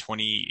were in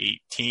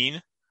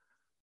 2018,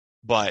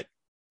 but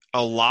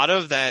a lot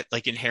of that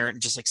like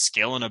inherent just like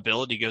skill and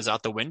ability goes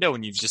out the window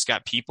when you've just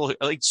got people who,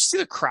 like, did you see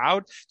the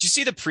crowd? Did you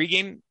see the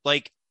pregame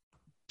like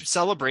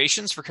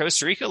celebrations for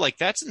Costa Rica? Like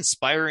that's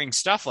inspiring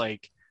stuff.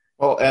 Like,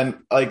 well, and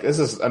like this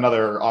is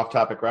another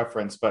off-topic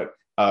reference, but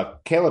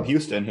Caleb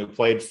Houston, who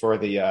played for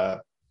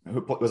the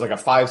who was like a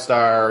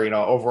 5-star,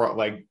 overall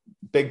like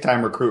big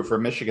time recruit for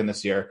Michigan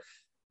this year,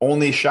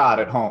 only shot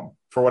at home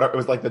for what it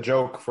was like the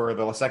joke for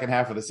the second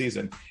half of the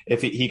season.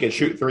 If he could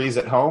shoot threes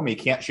at home, he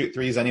can't shoot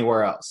threes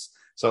anywhere else.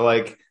 So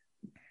like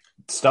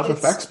stuff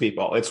affects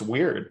people. It's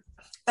weird.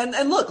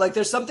 And look, like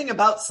there's something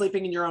about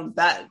sleeping in your own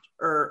bed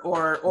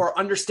or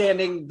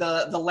understanding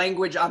the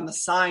language on the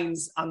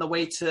signs on the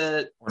way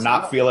to, or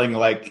not feeling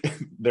like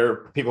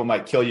people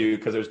might kill you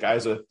because there's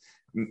guys with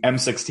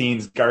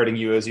M16s guarding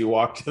you as you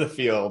walk to the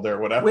field or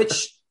whatever.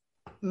 Which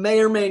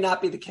may or may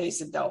not be the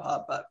case in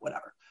Doha, but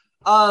whatever.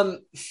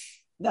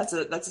 That's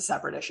a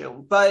separate issue.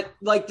 But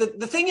like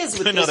the thing is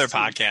with another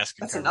podcast.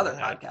 That's another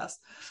podcast.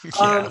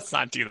 Let's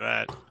not do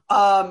that.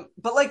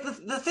 But like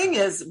the thing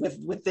is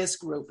with this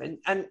group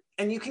and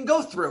you can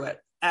go through it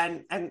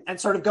and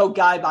sort of go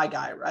guy by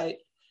guy, right?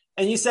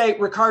 And you say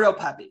Ricardo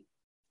Pepi,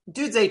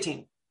 dude's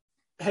 18.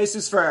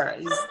 Jesus Ferreira,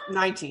 he's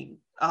 19.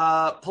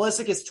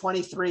 Pulisic is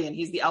 23 and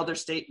he's the elder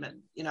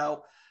statesman.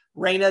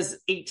 Reyna's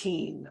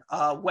 18.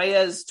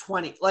 Weah's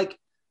 20. Like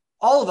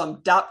all of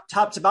them,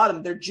 top to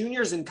bottom, they're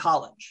juniors in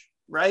college,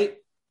 right?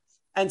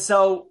 And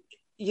so,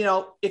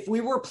 if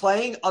we were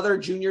playing other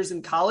juniors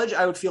in college,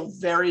 I would feel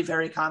very,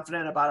 very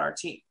confident about our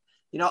team.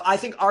 I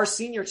think our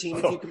senior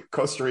team.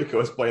 Costa Rica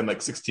was playing like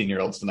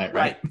 16-year-olds tonight,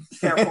 right?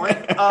 Fair point.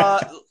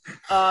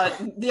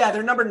 Yeah,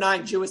 their number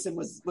 9, Jewison,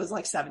 was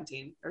like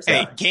 17 or so.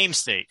 Hey, Game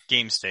State.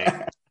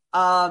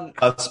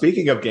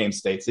 Speaking of game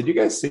states, did you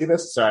guys see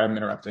this? Sorry, I'm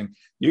interrupting.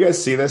 You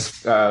guys see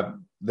this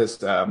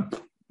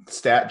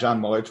stat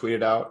John Mueller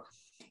tweeted out?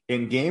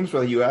 In games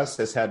where the U.S.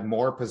 has had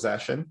more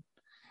possession,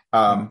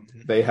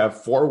 they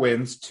have 4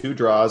 wins, 2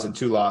 draws, and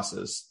 2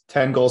 losses.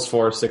 10 goals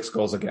for, 6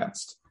 goals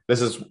against.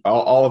 This is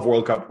all of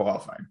World Cup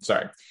qualifying.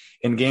 Sorry.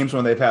 In games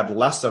when they've had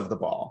less of the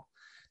ball,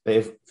 they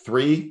have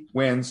 3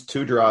 wins,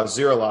 2 draws,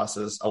 0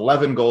 losses,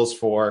 11 goals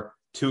for,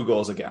 2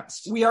 goals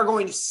against. We are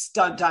going to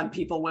stunt on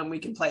people when we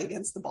can play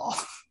against the ball.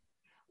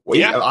 Well,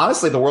 yeah.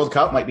 Honestly, the World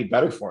Cup might be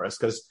better for us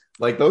because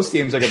like those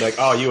teams are going to be like,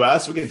 oh,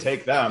 U.S., we can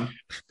take them.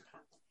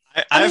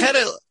 I've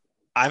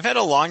had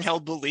a long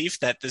held belief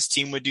that this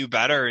team would do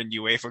better in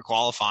UEFA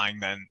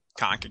qualifying than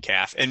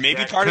CONCACAF. And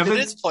maybe part of it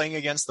is playing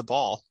against the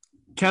ball.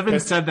 Kevin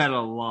said that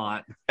a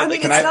lot. I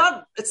mean,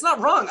 it's not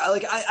wrong.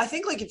 I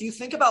think like if you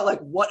think about like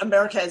what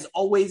America has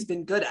always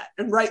been good at,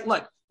 and right,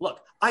 look,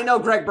 I know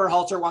Greg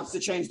Berhalter wants to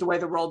change the way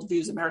the world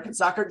views American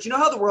soccer. Do you know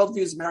how the world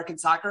views American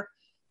soccer?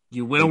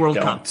 You win a World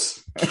Cup.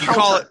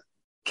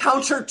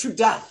 Counter to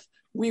death.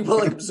 We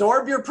will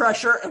absorb your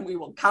pressure and we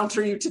will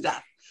counter you to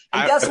death.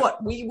 And guess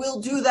what? We will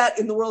do that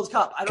in the World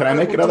Cup. Can I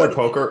make another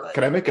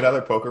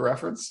poker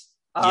reference?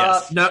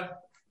 Yes.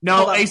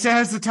 No, Asa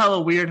has to tell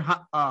a weird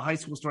high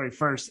school story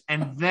first,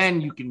 and then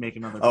you can make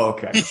another. Oh,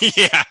 okay.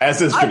 Yeah,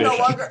 as is tradition.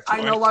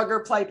 I no longer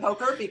play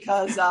poker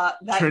because that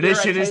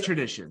tradition is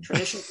tradition.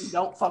 Tradition,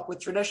 don't fuck with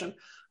tradition.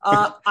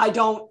 I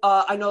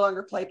no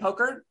longer play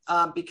poker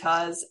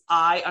because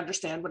I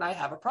understand when I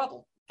have a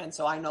problem. And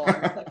so I no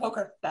longer play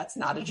poker. That's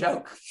not a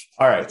joke.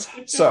 All right.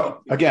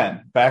 So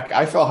again,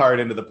 I fell hard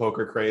into the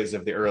poker craze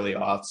of the early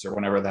aughts or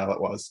whenever the hell it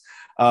was.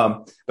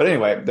 But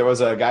anyway, there was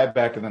a guy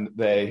back in the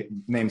day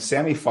named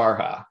Sammy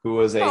Farha, who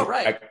was the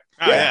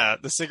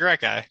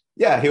cigarette guy.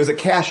 Yeah, he was a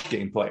cash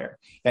game player.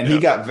 And he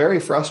got very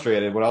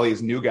frustrated when all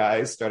these new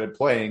guys started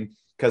playing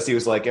because he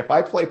was like, if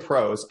I play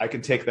pros, I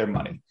can take their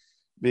money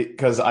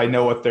because I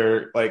know what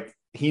they're like.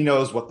 He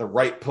knows what the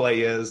right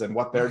play is and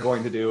what they're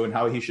going to do and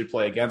how he should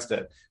play against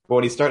it. But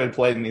when he started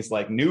playing these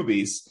like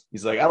newbies,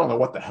 he's like, I don't know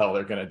what the hell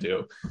they're going to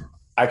do.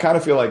 I kind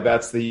of feel like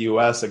that's the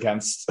U.S.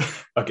 against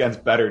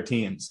better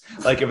teams.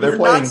 Like if they're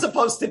playing, not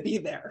supposed to be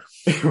there,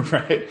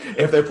 right?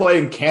 If they're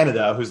playing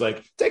Canada, who's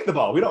like, take the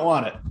ball, we don't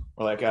want it.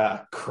 We're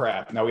like,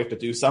 crap. Now we have to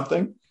do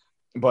something.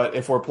 But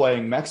if we're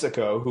playing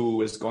Mexico,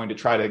 who is going to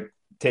try to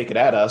take it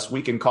at us,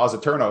 we can cause a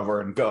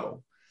turnover and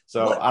go.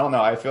 So I don't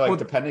know. I feel like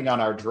depending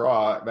on our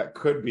draw, that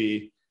could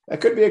be a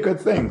good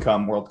thing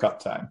come World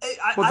Cup time.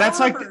 That's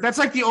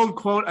like the old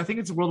quote. I think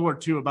it's World War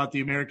II about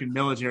the American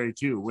military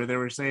too, where they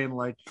were saying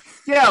like,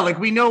 yeah, like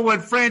we know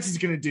what France is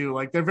going to do.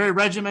 Like they're very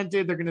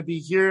regimented. They're going to be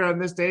here on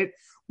this date.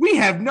 We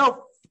have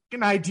no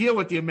fucking idea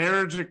what the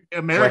Americans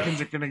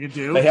are going to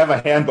do. They have a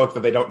handbook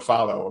that they don't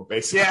follow.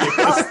 Basically,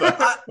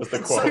 was the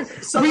quote.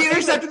 So we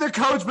intercepted their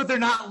codes, but they're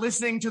not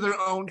listening to their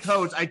own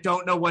codes. I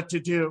don't know what to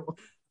do.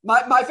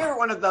 My favorite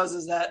one of those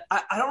is that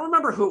I don't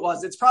remember who it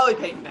was. It's probably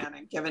Peyton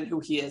Manning, given who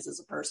he is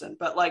as a person.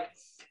 But like,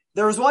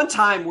 there was one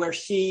time where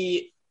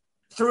he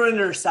threw an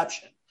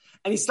interception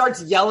and he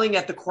starts yelling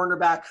at the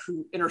cornerback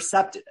who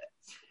intercepted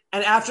it.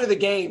 And after the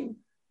game,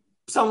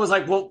 someone was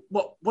like, well,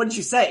 what did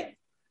you say?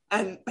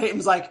 And Peyton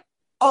was like,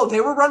 oh,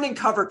 they were running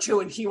cover 2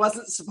 and he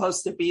wasn't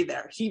supposed to be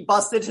there. He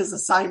busted his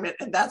assignment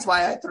and that's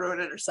why I threw an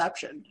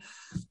interception.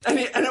 And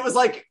it was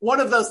like one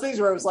of those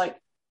things where it was like,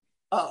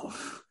 oh,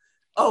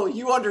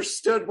 you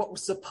understood what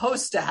was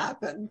supposed to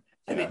happen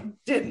and it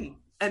didn't.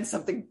 And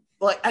something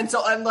like, and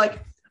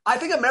I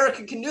think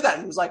America can do that.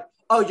 And it was like,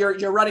 oh,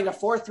 you're running a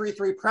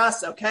 4-3-3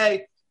 press.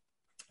 Okay.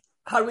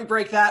 How do we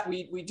break that?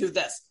 We do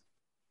this.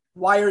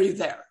 Why are you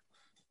there?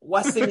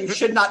 Weston, you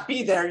should not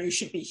be there. You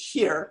should be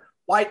here.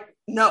 Why?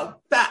 No,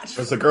 bad.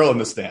 There's a girl in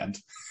the stand.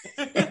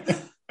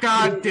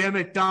 God damn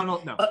it,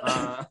 Donald. No.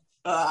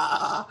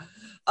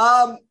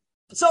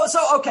 So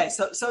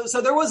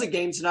there was a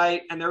game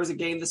tonight and there was a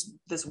game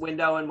this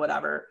window and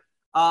whatever.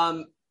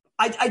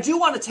 I do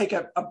want to take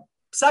a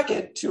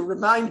second to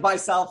remind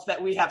myself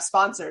that we have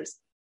sponsors.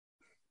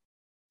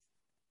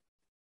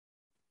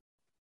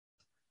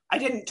 I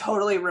didn't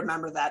totally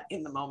remember that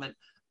in the moment.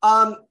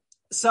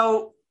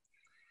 So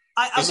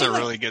that was a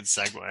really good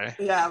segue.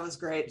 Yeah, it was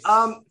great.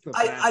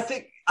 I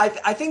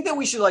think that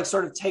we should like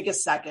sort of take a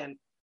second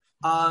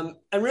and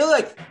really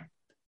like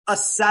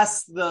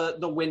assess the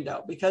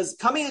window, because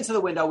coming into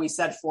the window, we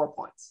said 4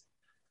 points.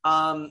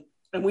 And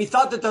we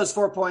thought that those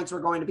 4 points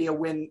were going to be a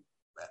win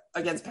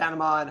against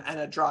Panama and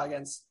a draw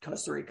against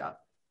Costa Rica.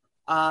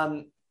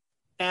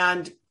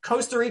 And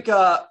Costa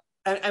Rica,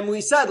 and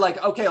we said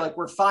like, okay, like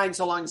we're fine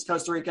so long as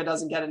Costa Rica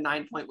doesn't get a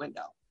 9-point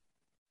window.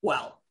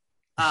 Well,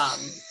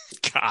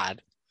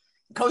 God,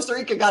 Costa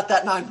Rica got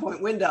that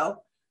 9-point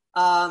window.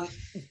 And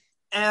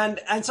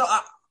so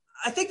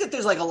I think that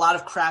there's like a lot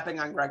of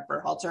crapping on Greg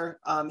Berhalter.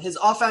 His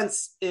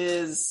offense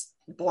is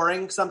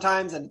boring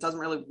sometimes and it doesn't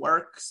really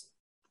work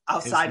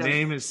outside His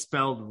name is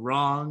spelled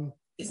wrong.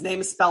 His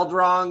name is spelled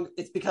wrong.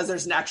 It's because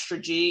there's an extra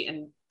G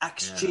in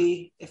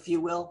XG, if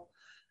you will.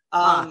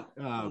 God.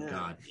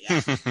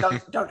 Yeah,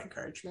 don't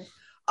encourage me.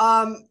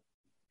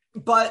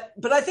 But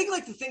I think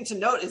like the thing to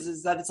note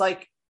is that it's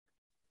like,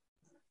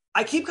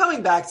 I keep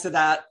coming back to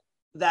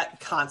that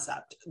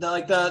concept,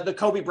 the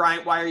Kobe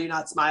Bryant, why are you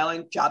not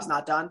smiling? Job's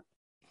not done.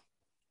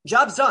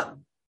 Job's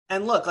done.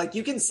 And look, like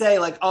you can say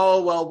like,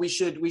 oh, well, we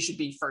should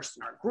be first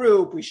in our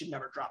group. We should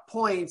never drop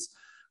points.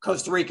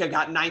 Costa Rica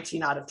got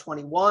 19 out of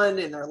 21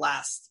 in their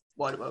last,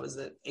 what was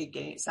it?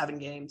 7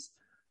 games.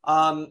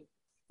 But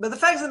the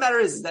fact of the matter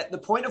is that the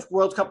point of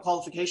World Cup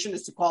qualification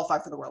is to qualify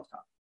for the World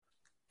Cup.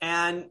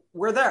 And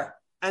we're there.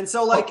 And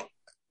so like,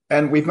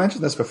 and we've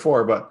mentioned this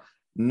before, but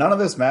none of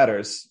this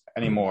matters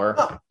anymore.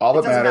 No, all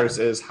that matters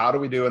is how do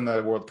we do in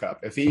the World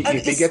Cup? If he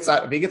gets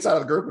out of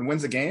the group and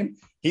wins a game,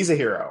 he's a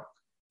hero.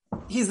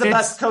 He's the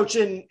best coach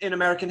in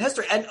American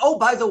history. And oh,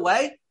 by the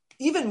way,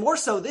 even more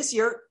so this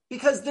year,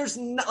 because there's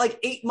not, like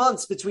 8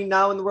 months between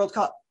now and the World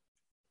Cup.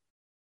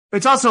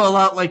 It's also a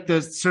lot like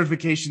the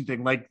certification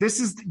thing. Like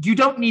you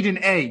don't need an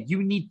A,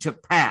 you need to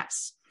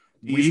pass.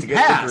 We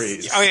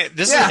passed. Oh yeah,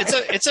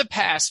 it's a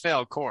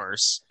pass-fail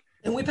course.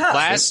 And we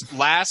passed.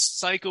 Last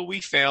cycle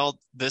we failed.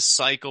 This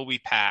cycle we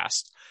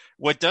passed.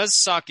 What does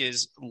suck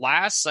is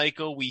last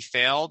cycle we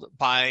failed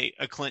by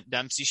a Clint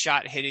Dempsey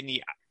shot hitting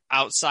the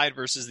outside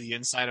versus the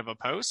inside of a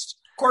post.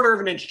 Quarter of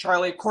an inch,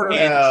 Charlie. Quarter of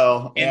an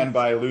inch. And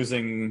by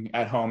losing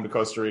at home to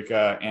Costa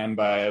Rica, and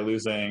by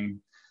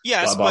losing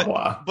yes, blah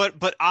blah blah.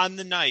 But on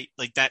the night,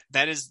 like that's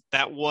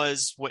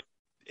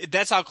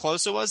how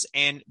close it was.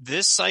 And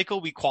this cycle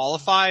we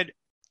qualified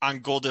on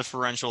goal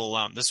differential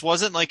alone. This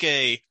wasn't like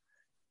there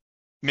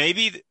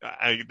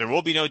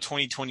will be no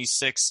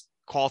 2026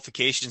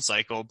 qualification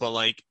cycle, but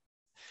like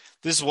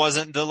this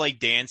wasn't the like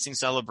dancing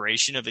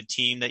celebration of a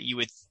team that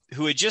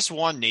who had just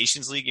won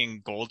Nations League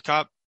and Gold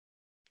Cup.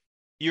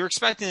 You're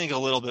expecting like a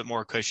little bit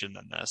more cushion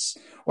than this.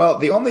 Well,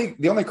 the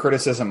only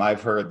criticism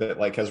I've heard that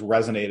like has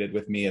resonated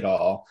with me at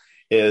all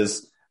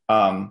is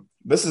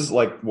this is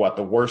like what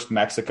the worst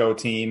Mexico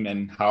team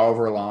in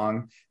however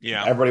long.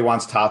 Yeah, everybody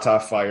wants Tata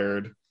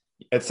fired,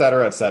 et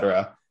cetera, et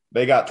cetera.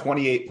 They got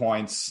 28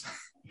 points,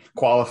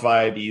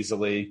 qualified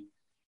easily.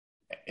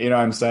 You know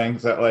what I'm saying?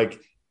 So like,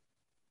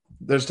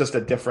 there's just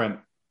a different,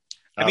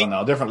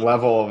 different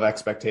level of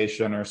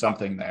expectation or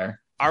something there.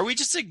 Are we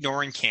just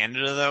ignoring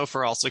Canada though?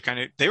 For also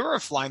they were a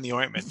fly in the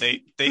ointment.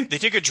 They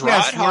took a draw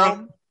at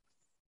home.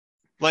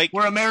 Like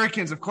we're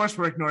Americans, of course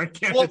we're ignoring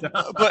Canada.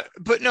 Well,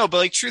 but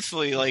like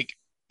truthfully, like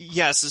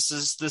yes,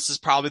 this is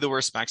probably the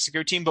worst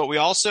Mexico team, but we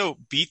also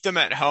beat them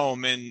at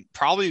home and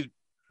probably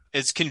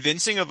as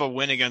convincing of a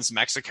win against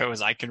Mexico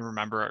as I can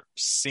remember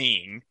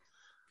seeing.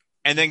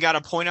 And then got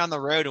a point on the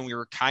road, and we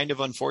were kind of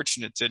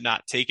unfortunate to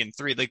not take in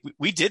 3. Like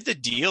we did the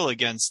deal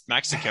against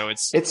Mexico.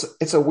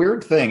 It's a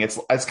weird thing. It's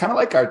kind of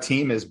like our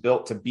team is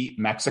built to beat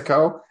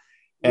Mexico,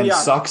 and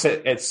sucks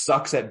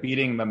at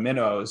beating the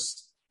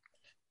minnows.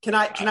 Can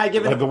I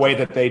give the way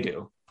that they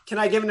do? Can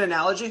I give an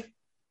analogy?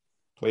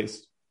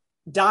 Please.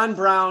 Don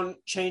Brown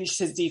changed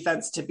his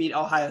defense to beat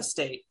Ohio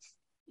State.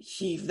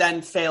 He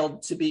then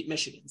failed to beat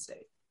Michigan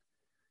State.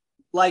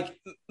 Like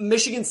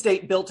Michigan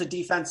State built a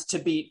defense to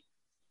beat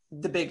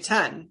the Big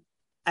Ten,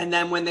 and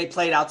then when they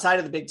played outside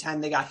of the Big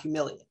Ten, they got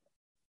humiliated.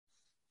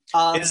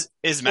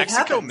 Is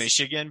Mexico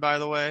Michigan, by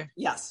the way?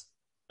 Yes.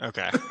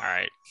 Okay. All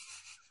right.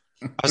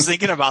 I was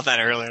thinking about that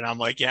earlier, and I'm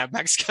like, yeah,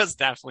 Mexico's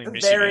definitely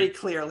Michigan. Very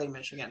clearly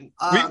Michigan.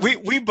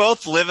 We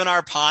both live in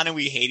our pond, and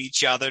we hate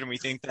each other, and we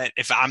think that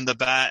if I'm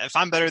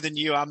better than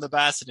you, I'm the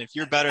best, and if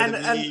you're better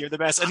than me, you're the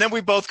best. And then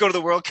we both go to the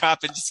World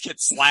Cup and just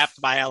get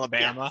slapped by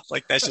Alabama. Yeah.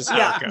 Like that's just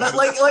how it goes.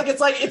 But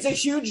it's a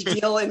huge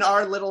deal in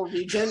our little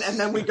region, and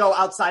then we go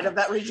outside of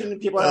that region, and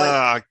people are like,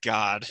 "Oh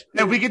God!"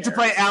 And we get to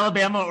play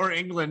Alabama or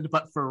England,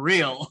 but for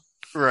real,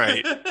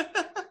 right?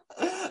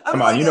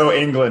 Come on,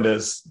 England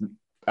is.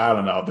 I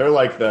don't know. They're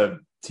like the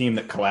team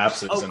that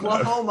collapses.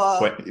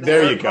 Oklahoma.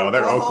 There you go.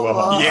 They're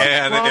Oklahoma.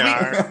 Yeah, they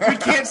are. We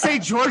can't say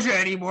Georgia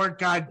anymore.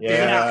 God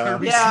damn it,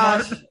 Kirby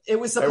Smart. It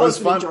was supposed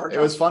to be Georgia.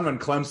 It was fun when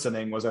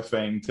Clemsoning was a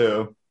thing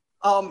too.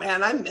 Oh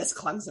man, I miss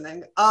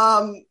Clemsoning.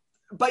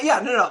 But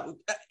yeah, no.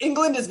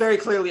 England is very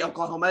clearly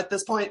Oklahoma at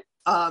this point.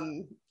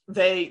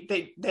 They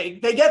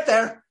get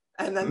there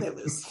and then they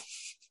lose.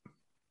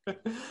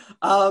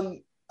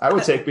 I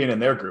would take being in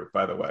their group,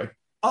 by the way.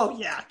 Oh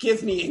yeah,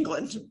 give me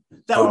England.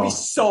 That would be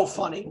so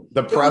funny.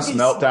 The press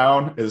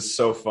meltdown is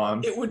so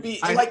fun. It would be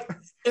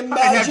imagine.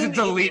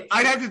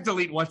 I'd have to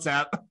delete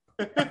WhatsApp.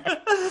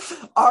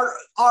 our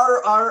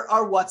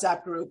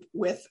WhatsApp group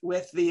with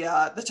the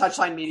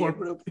Touchline Media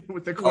group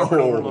with the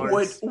corporate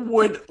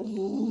would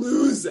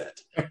lose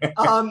it.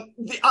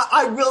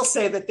 I will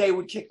say that they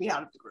would kick me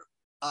out of the group.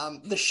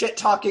 The shit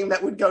talking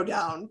that would go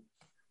down.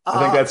 I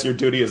think that's your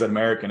duty as an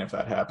American if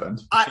that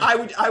happened.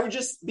 I would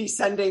just be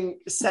sending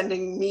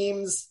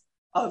memes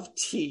of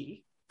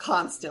tea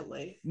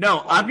constantly.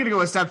 No, I'm gonna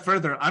go a step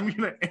further. I'm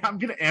gonna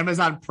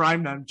Amazon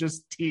Prime them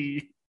just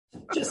tea.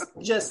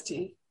 Just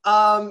tea.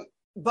 But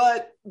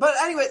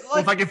anyway,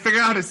 if I could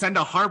figure out how to send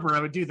a Harbor, I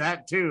would do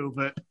that too.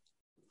 But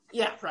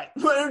yeah, right.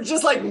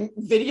 Just like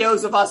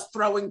videos of us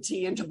throwing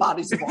tea into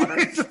bodies of water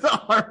into the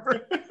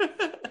Harbor,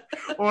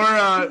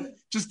 or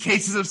just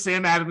cases of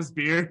Sam Adams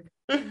beer.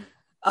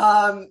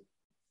 So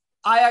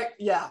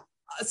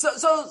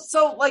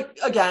like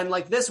again,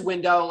 like this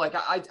window, like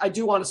I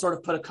do want to sort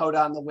of put a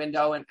coda on the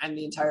window and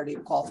the entirety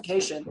of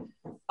qualification.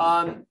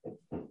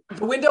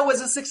 The window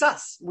was a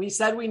success. We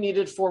said we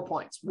needed 4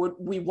 points.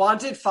 We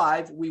wanted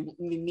 5. We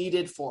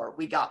needed 4.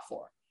 We got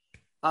 4.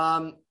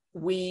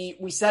 We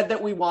said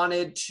that we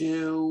wanted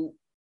to,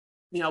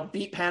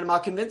 beat Panama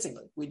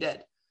convincingly. We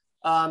did.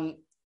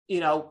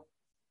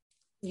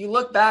 You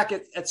look back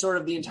at sort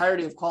of the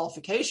entirety of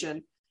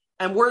qualification,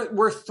 and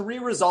we're 3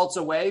 results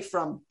away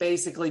from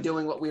basically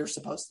doing what we were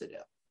supposed to do.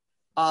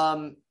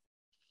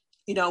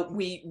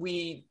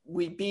 We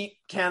beat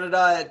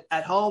Canada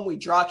at home. We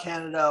draw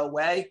Canada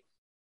away.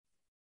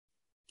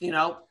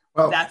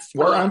 That's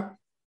where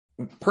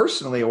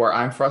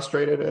I'm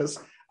frustrated is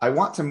I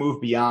want to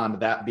move beyond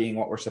that being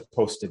what we're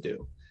supposed to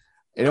do.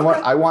 You know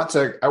what? I want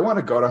to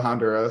go to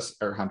Honduras.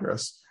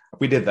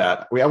 We did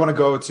that. I want to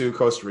go to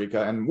Costa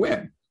Rica and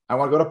win. I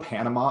want to go to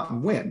Panama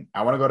and win.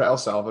 I want to go to El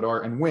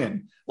Salvador and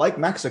win, like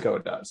Mexico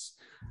does.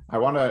 I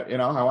want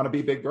to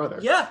be Big Brother.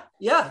 Yeah.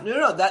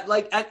 No. That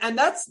and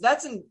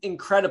that's an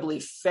incredibly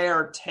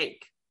fair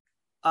take.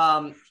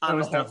 That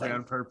was definitely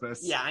on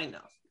purpose. Yeah, I know.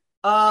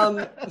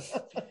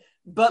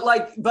 But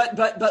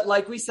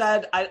like we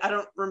said, I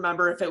don't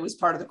remember if it was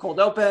part of the cold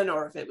open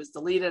or if it was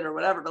deleted or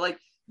whatever. But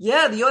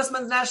the U.S.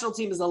 men's national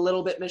team is a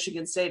little bit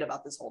Michigan State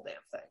about this whole damn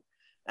thing.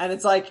 And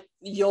it's like,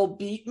 you'll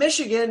beat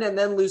Michigan and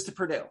then lose to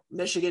Purdue.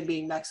 Michigan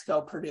being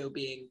Mexico, Purdue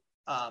being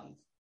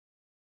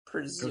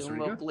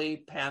presumably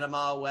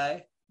Panama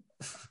away.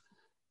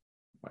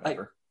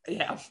 Whatever.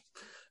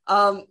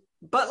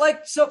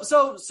 But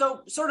so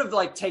sort of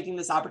like taking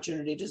this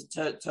opportunity just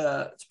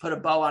to put a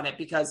bow on it,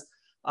 because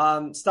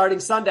starting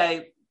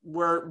Sunday,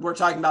 we're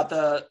talking about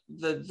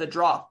the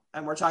draw,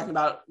 and we're talking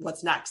about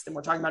what's next, and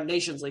we're talking about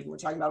Nations League, and we're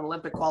talking about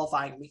Olympic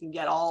qualifying. We can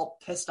get all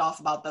pissed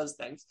off about those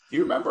things. Do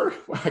you remember?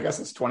 I guess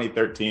it's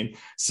 2013.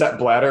 Sepp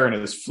Blatter and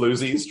his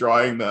floozies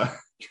drawing the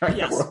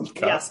World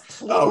Cup.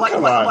 Yes.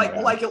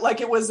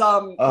 Like it was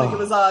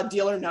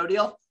Deal or No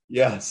Deal.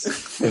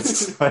 Yes.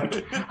 It's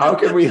like, how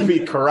can we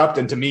be corrupt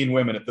and demean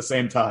women at the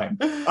same time?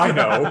 I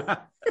know.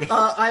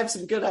 I have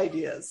some good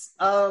ideas.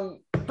 But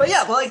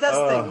that's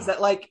the thing, is that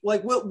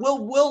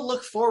we'll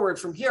look forward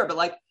from here,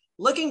 but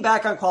looking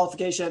back on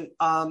qualification,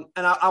 and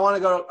I want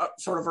to go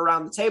sort of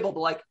around the table,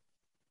 but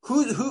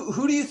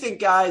who do you think,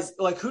 guys,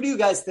 who do you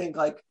guys think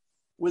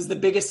was the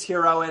biggest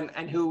hero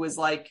and who was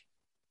the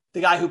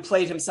guy who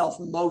played himself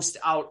most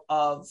out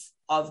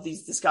of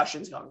these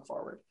discussions going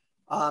forward?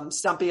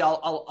 Stumpy,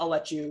 I'll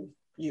let you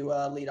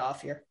lead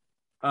off here.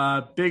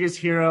 Biggest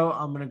hero,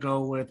 I'm going to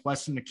go with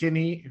Weston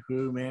McKennie,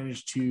 who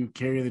managed to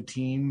carry the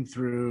team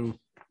through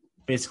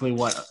basically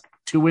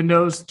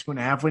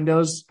 2.5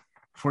 windows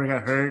before he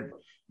got hurt,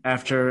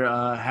 after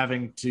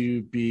having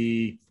to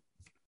be,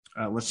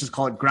 let's just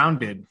call it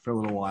grounded for a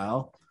little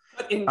while.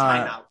 But in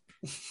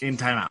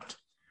timeout.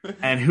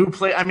 And who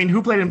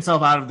played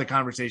himself out of the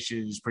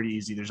conversation is pretty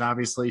easy. There's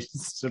obviously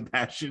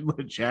Sebastian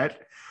Lletget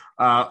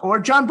or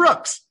John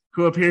Brooks,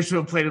 who appears to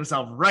have played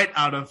himself right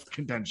out of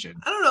contention.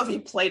 I don't know if he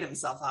played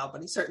himself out,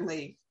 but he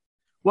certainly.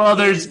 Well,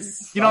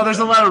 there's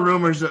a lot of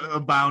rumors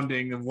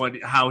abounding of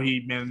how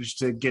he managed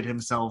to get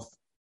himself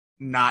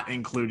not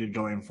included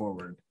going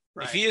forward.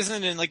 Right. If he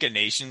isn't in a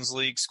Nations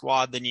League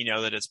squad, then you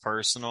know that it's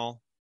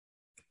personal.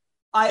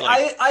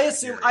 I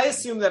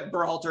assume that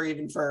Berhalter,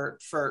 even for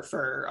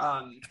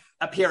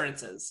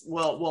appearances,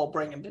 will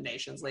bring him to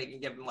Nations League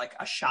and give him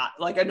a shot,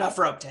 enough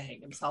rope to hang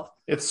himself.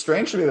 It's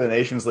strange to me the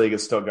Nations League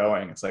is still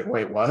going. It's like,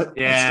 wait, what?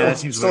 Yeah, it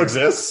still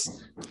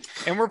exists.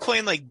 And we're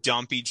playing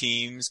dumpy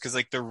teams because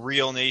the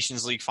real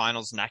Nations League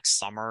finals next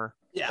summer.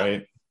 Yeah.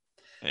 Right.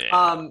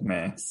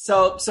 Yeah.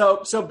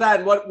 So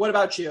Ben, what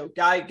about you?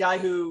 Guy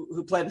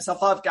who played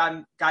himself up,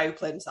 guy who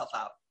played himself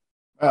out.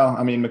 Well,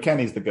 I mean,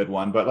 McKennie's the good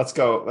one, but let's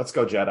go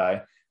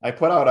Jedi. I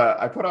put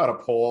out a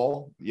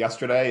poll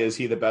yesterday. Is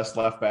he the best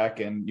left back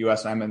in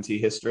U.S. MNT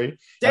history?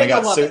 I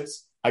got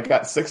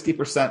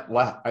 60%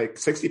 left,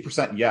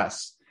 60%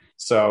 yes.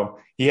 So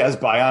he has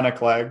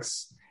bionic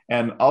legs.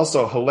 And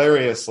also,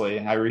 hilariously,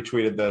 I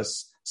retweeted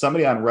this.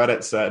 Somebody on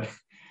Reddit said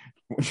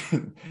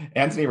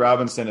Anthony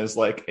Robinson is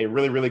a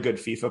really, really good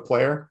FIFA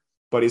player,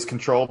 but he's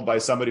controlled by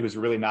somebody who's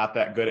really not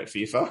that good at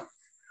FIFA,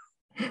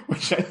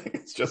 which I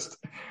think is just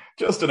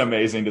an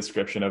amazing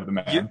description of the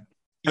man.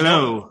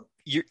 Hello.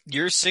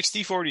 Your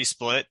 60-40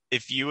 split,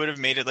 if you would have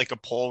made it a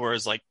poll where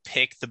it's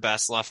pick the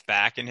best left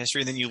back in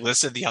history, and then you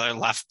listed the other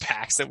left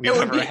backs that we've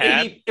ever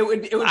had.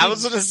 I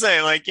was going to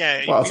say,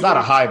 yeah. Well, it's not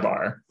a high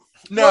bar.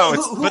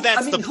 No, but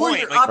that's the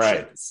point.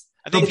 Right.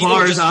 I think the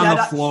bar is on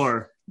the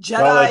floor.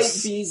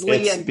 Jedi,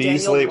 Beasley, and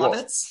Beasley. Daniel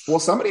Lovitz. Well,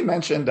 somebody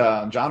mentioned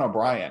John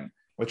O'Brien,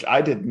 which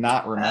I did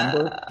not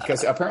remember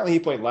because apparently he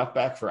played left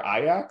back for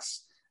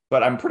Ajax,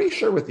 but I'm pretty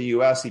sure with the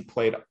U.S. he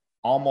played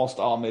almost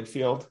all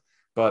midfield.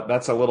 But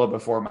that's a little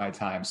before my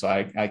time, so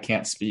I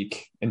can't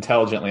speak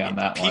intelligently on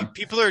that one.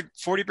 People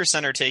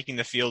 40% are taking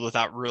the field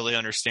without really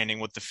understanding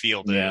what the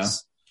field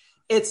is.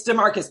 It's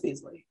DeMarcus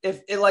Beasley.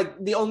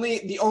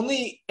 The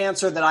only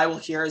answer that I will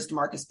hear is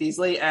DeMarcus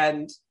Beasley,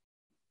 and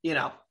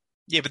Yeah,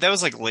 but that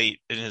was late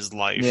in his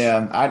life.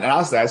 Yeah,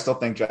 honestly, I still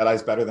think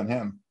Jedi's better than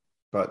him.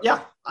 But yeah,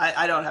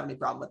 I don't have any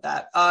problem with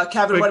that.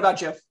 Kevin, what about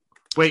you?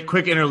 Wait,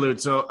 quick interlude.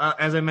 So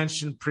as I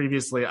mentioned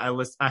previously, I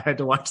had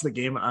to watch the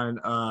game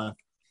on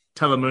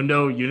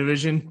Telemundo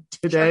Univision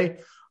today.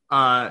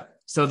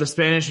 So the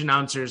Spanish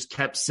announcers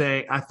kept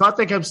saying, I thought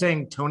they kept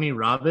saying Tony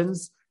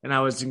Robbins, and I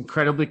was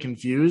incredibly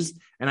confused.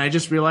 And I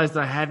just realized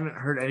that I hadn't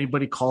heard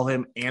anybody call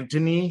him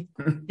Anthony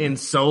in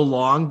so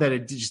long that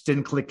it just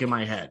didn't click in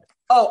my head.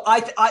 Oh,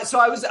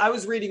 I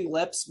was reading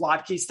lips,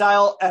 Watke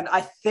style, and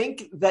I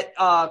think that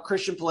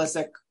Christian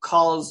Pulisic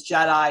calls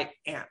Jedi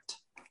Ant.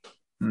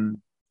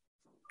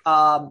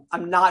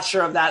 I'm not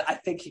sure of that. I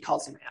think he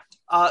calls him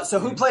Ant. So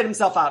who played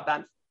himself out,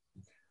 Ben?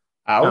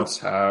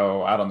 Out?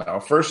 Oh, I don't know.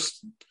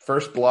 First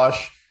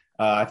blush.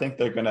 I think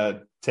they're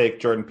gonna take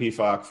Jordan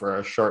Pefok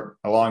for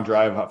a long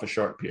drive off a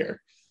short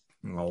pier.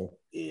 No.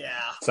 Yeah.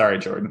 Sorry,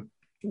 Jordan.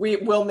 We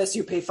will miss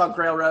you, Pefok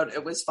Railroad.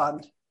 It was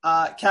fun.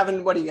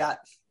 Kevin, what do you got?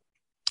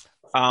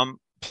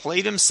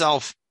 Played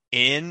himself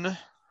in. I'm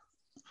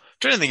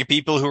trying to think of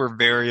people who are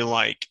very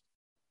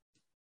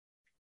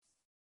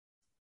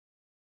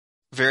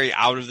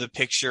out of the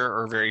picture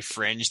or very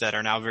fringe that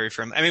are now very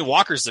firm. I mean,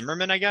 Walker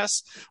Zimmerman, I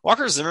guess.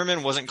 Walker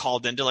Zimmerman wasn't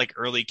called into like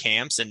early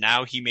camps, and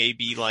now he may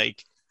be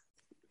like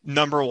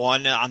number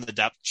one on the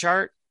depth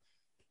chart.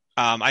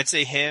 I'd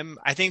say him.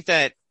 I think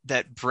that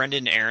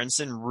Brendan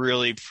Aronson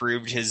really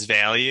proved his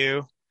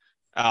value.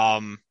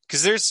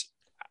 Because there's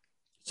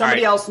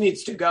somebody else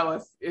needs to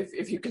go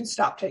if you can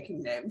stop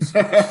taking names.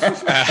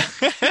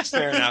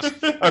 Fair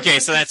enough. Okay,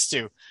 so that's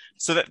two.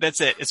 So that's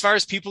it. As far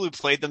as people who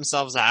played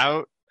themselves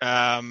out,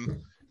 I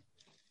mean,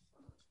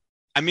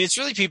 it's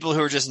really people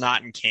who are just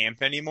not in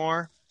camp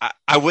anymore.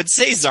 I would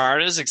say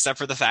Zardes, except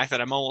for the fact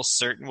that I'm almost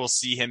certain we'll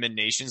see him in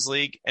Nations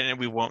League, and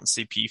we won't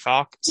see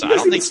Pefok. So I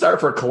don't think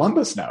start for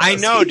Columbus now. I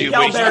know, dude.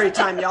 Yellberry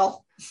time,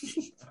 y'all.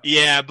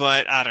 Yeah,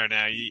 but I don't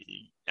know.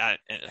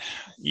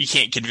 You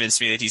can't convince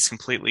me that he's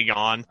completely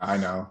gone. I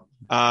know.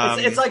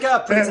 It's like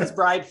a Princess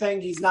Bride thing.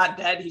 He's not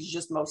dead. He's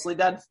just mostly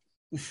dead.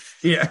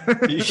 Yeah.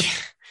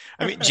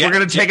 I mean, we're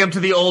going to take him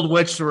to the old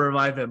witch to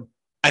revive him.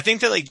 I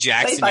think that like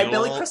Jackson Played by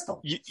Ewell, Billy Crystal.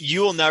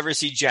 You will never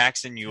see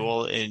Jackson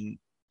Ewell in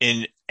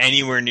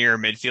anywhere near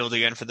midfield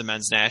again for the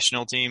men's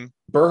national team.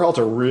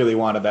 Berhalter really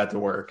wanted that to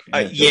work.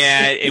 And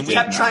we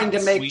kept trying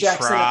to make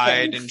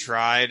Jackson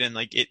tried and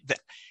like it.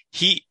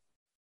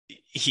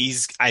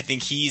 I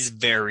think he's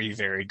very,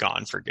 very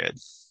gone for good.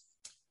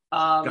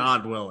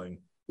 God willing.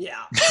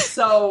 Yeah.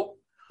 So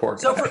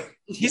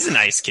he's a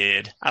nice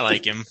kid. I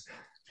like him.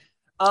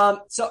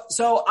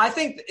 So I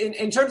think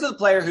in terms of the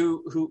player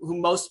who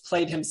most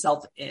played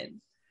himself in,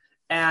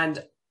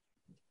 and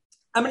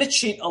I'm going to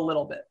cheat a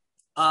little bit,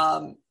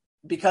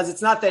 because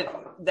it's not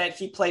that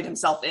he played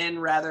himself in,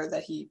 rather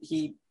that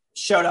he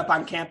showed up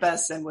on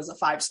campus and was a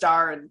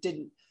 5-star and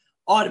didn't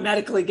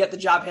automatically get the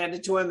job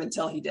handed to him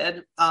until he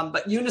did.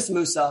 But Yunus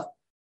Musah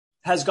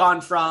has gone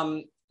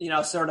from,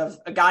 sort of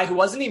a guy who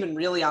wasn't even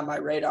really on my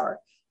radar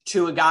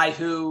to a guy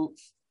who,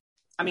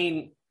 I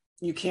mean,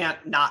 you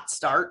can't not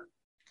start.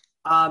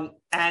 And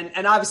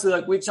obviously,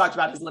 like, we've talked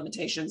about his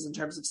limitations in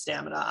terms of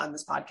stamina on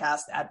this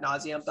podcast ad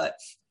nauseum, but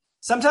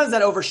sometimes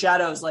that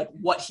overshadows like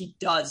what he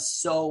does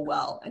so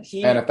well. And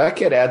if that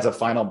kid adds a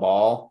final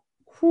ball,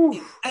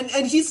 whew. and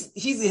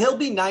he'll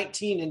be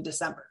 19 in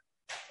December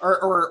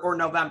or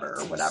November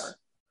or whatever.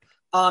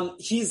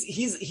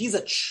 He's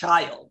a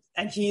child,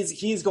 and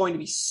he's going to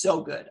be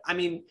so good. I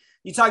mean,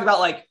 you talk about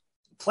like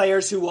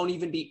players who won't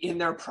even be in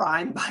their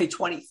prime by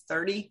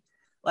 2030.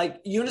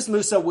 Like Yunus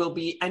Musah will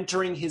be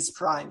entering his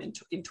prime in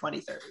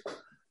 2030.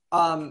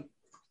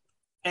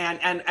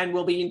 And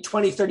will be in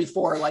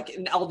 2034, like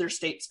an elder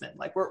statesman.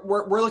 Like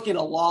we're looking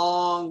at a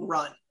long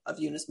run of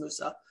Yunus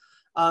Musah.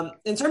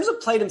 In terms of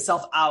played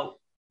himself out,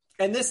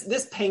 and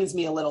this pains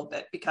me a little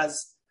bit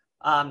because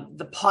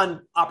the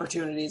pun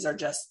opportunities are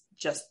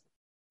just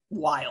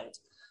wild.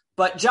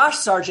 But Josh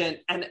Sargent,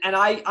 and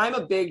I'm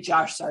a big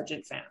Josh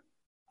Sargent fan.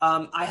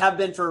 I have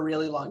been for a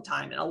really long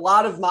time, and a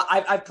lot of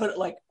I've put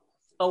like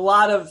a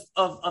lot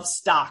of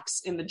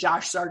stocks in the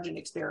Josh Sargent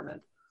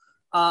experiment.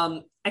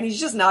 And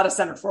he's just not a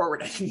center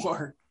forward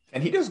anymore.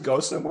 And he just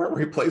goes somewhere where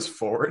he plays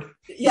forward.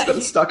 Yeah, he's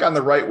been stuck on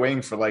the right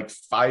wing for like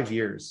 5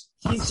 years.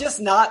 He's just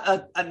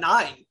not a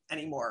 9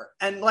 anymore.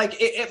 And like,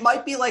 it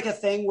might be like a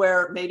thing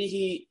where maybe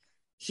he,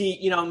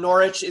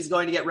 Norwich is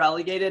going to get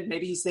relegated.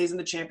 Maybe he stays in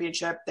the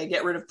Championship. They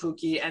get rid of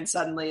Pukki, and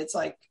suddenly it's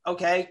like,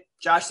 okay,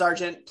 Josh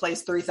Sargent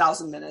plays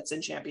 3,000 minutes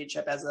in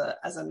Championship as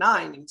a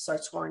 9 and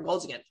starts scoring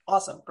goals again.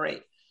 Awesome.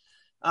 Great.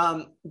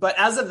 But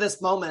as of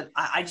this moment,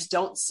 I just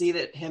don't see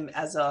that him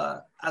as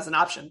an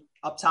option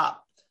up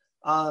top,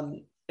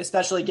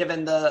 especially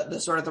given the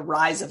sort of the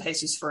rise of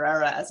Jesus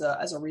Ferreira as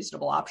a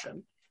reasonable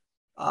option,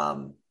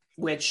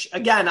 which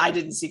again I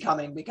didn't see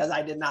coming because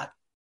I did not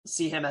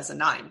see him as a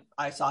 9.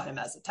 I saw him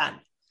as a 10.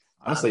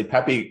 Honestly,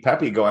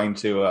 Pepe going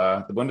to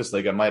the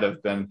Bundesliga might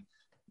have been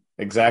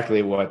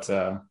exactly what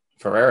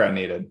Ferreira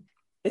needed.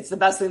 It's the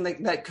best thing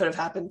that could have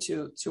happened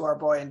to our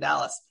boy in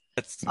Dallas.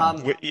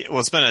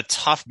 It's been a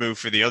tough move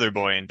for the other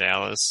boy in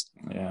Dallas.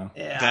 Yeah.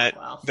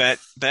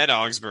 That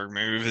Augsburg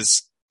move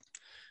has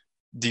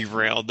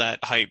derailed that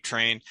hype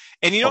train.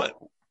 And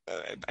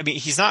I mean,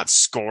 he's not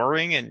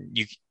scoring, and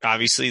you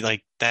obviously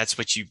like that's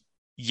what you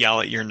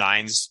yell at your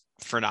 9s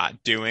for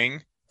not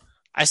doing.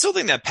 I still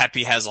think that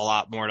Pepe has a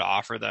lot more to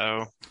offer,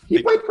 though.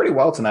 He played pretty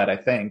well tonight, I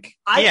think.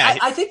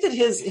 I think that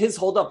his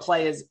hold up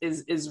play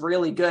is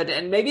really good,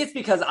 and maybe it's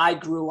because I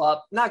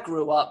not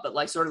grew up, but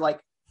like sort of like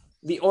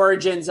the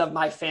origins of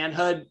my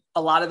fanhood,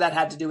 a lot of that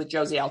had to do with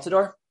Josie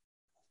Altidore.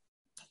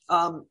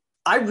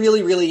 I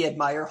really, really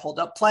admire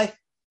hold-up play,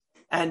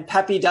 and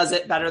Pepe does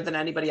it better than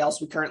anybody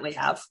else we currently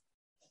have.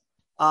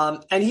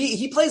 And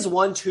he plays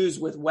 1-2s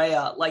with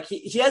Weah. Like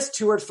he has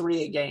 2 or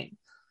 3 a game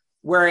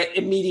where it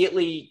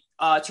immediately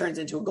turns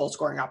into a goal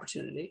scoring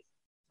opportunity,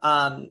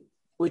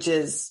 which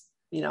is,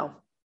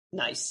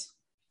 nice.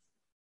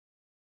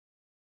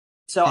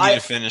 So I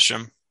need to finish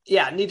them.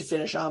 Yeah, need to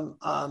finish them.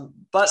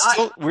 But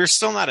we're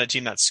still not a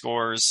team that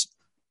scores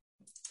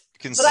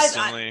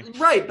consistently.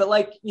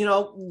 But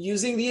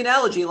using the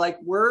analogy,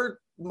 we're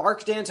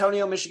Mark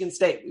D'Antonio, Michigan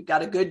State. We've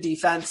got a good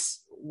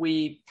defense.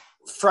 We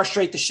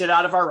frustrate the shit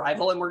out of our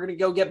rival, and we're going to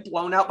go get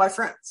blown out by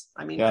France.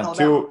 I mean,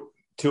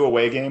 two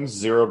away games,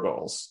 0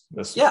 goals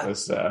this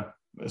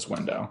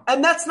window,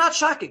 and that's not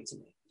shocking to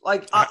me.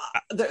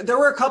 There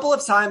were a couple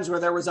of times where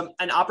there was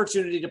an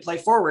opportunity to play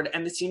forward,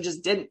 and the team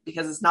just didn't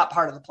because it's not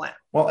part of the plan.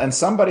 Well, and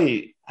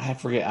somebody, I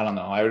forget, I don't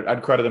know,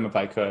 I'd credit them if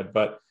I could,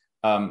 but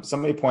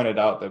somebody pointed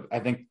out that I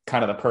think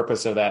kind of the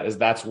purpose of that is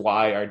that's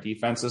why our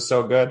defense is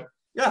so good.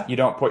 Yeah, you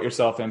don't put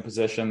yourself in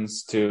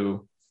positions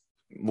to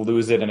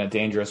lose it in a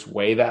dangerous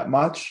way that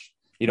much.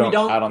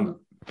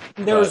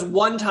 There was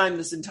one time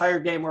this entire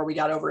game where we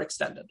got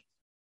overextended.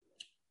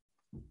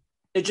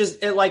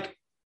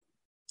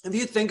 If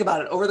you think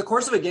about it, over the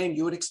course of a game,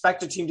 you would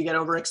expect a team to get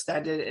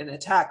overextended and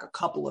attack a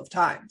couple of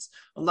times,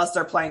 unless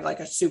they're playing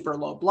a super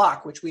low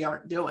block, which we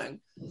aren't doing.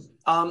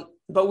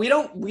 But we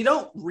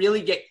don't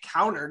really get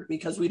countered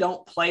because we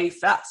don't play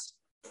fast.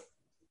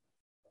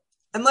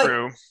 And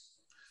True.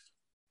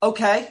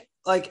 Okay,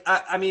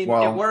 it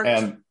worked.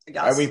 And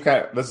we've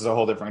this is a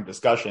whole different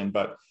discussion,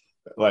 but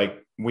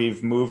we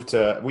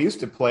used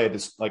to play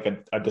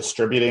a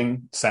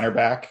distributing center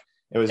back.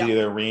 It was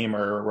either Ream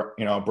or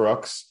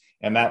Brooks.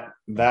 And that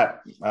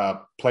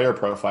player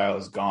profile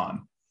is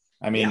gone.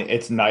 I mean,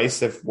 It's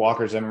nice if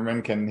Walker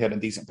Zimmerman can hit a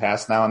decent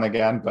pass now and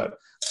again, but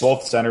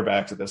both center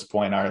backs at this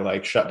point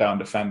are shutdown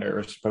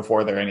defenders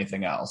before they're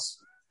anything else.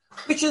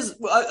 Which is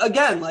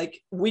again,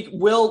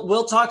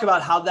 we'll talk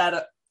about how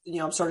that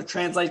sort of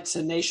translates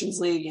to Nations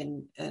League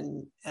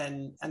and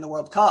the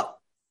World Cup.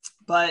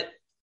 But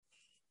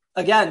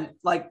again,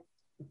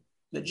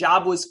 the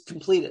job was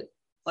completed.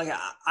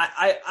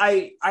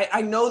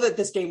 I know that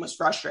this game was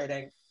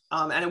frustrating.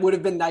 And it would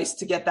have been nice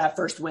to get that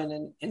first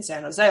win in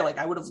San Jose.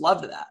 I would have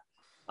loved that.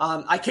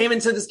 I came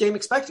into this game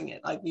expecting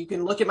it. You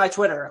can look at my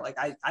Twitter.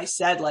 I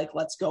said,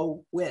 let's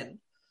go win.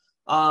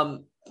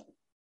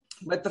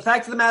 But the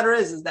fact of the matter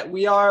is that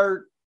we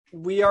are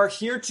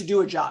here to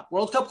do a job.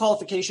 World Cup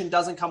qualification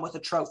doesn't come with a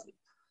trophy,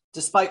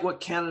 despite what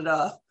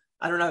Canada.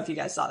 I don't know if you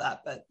guys saw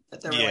that, but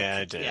they were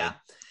I did. Yeah.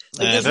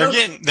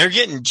 They're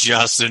getting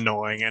just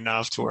annoying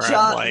enough to where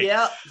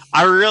I'm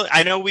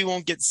I know we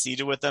won't get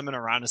seeded with them in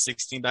a round of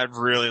 16, but I'd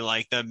really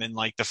like them in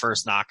the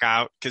first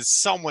knockout because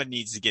someone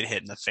needs to get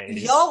hit in the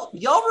face.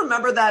 Y'all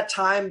remember that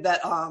time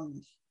that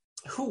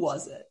who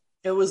was it?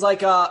 It was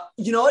it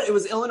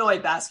was Illinois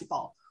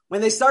basketball when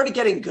they started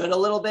getting good a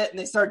little bit and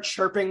they started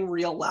chirping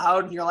real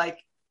loud and you're like,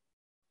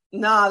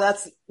 nah,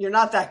 you're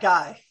not that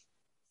guy.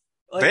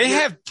 They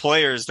have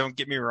players, don't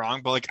get me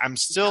wrong, but I'm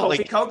still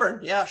Kofi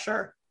Coburn. Yeah,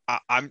 sure.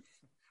 How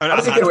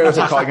does he get away with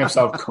calling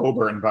himself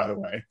Coburn, by the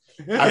way?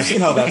 I've seen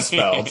how that's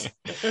spelled.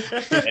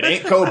 It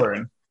ain't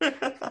Coburn.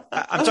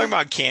 I'm talking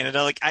about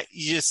Canada.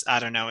 I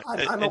don't know.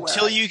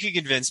 Until you can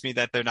convince me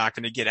that they're not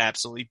going to get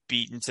absolutely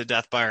beaten to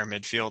death by our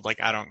midfield,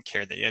 I don't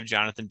care that you have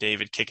Jonathan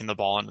David kicking the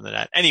ball into the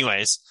net.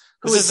 Anyways.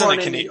 Who is born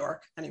in New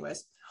York.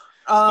 Anyways.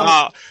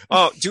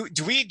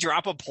 Do we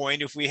drop a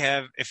point if we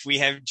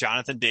have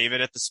Jonathan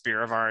David at the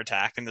spear of our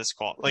attack in this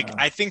call?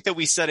 I think that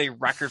we set a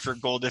record for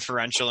goal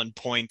differential and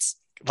points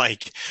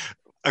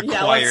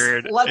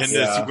acquired in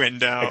this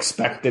window.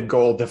 Expected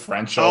goal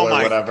differential or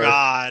whatever. Oh my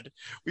God.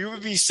 We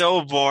would be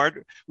so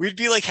bored. We'd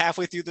be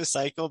halfway through the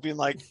cycle being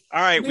all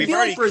right, we've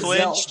already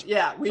clinched.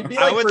 Yeah, we'd be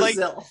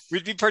Brazil.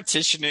 We'd be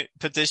petitioning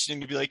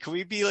to be can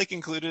we be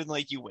included in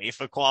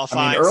UEFA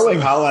qualifying? Erling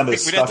Haaland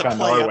is stuck on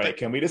Norway.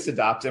 Can we just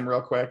adopt him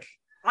real quick?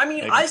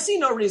 I see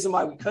no reason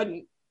why we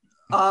couldn't.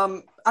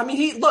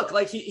 He looks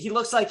like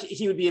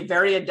he would be a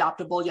very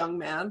adoptable young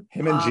man.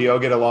 Him and Gio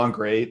get along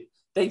great.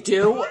 They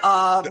do.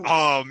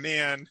 Oh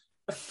man,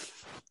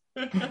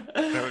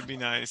 that would be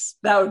nice.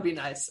 That would be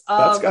nice.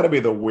 That's got to be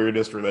the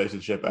weirdest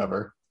relationship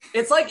ever.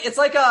 It's like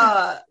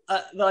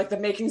the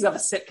makings of a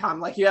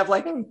sitcom. You have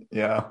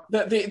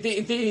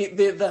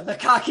the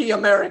cocky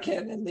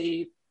American and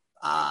the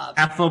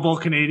affable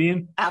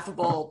Canadian,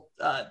 affable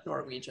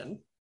Norwegian.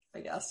 I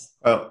guess.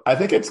 Well, I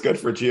think it's good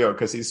for Gio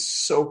because he's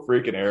so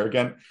freaking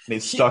arrogant and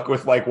he's stuck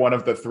with one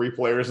of the 3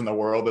 players in the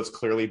world that's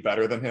clearly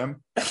better than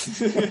him. Just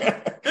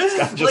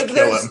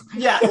kill him.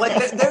 Yeah,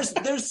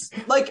 there's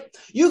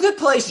you could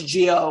place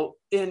Gio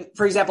in,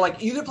 for example,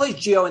 you could place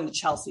Gio in the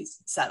Chelsea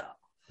setup,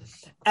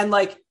 and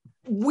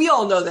we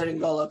all know that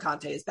N'Golo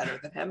Kante is better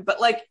than him, but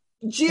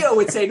Gio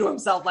would say to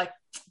himself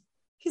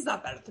he's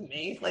not better than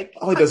me.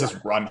 All he does is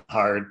run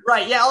hard.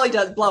 Right. Yeah. All he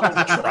does, blah, blah,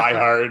 blah. Try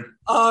hard.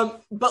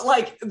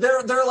 But there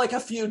are a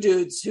few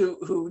dudes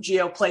who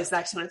Gio plays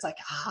next to him. And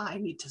it's I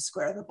need to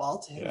square the ball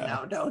to him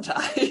now, don't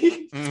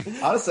I?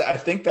 Honestly, I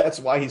think that's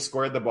why he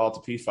squared the ball to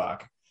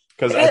Pifak.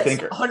 Because I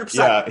think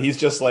 100%. He's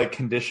just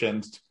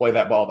conditioned to play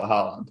that ball to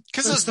Haaland.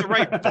 Because it's the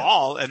right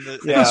ball and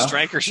the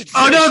striker should.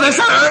 Oh no,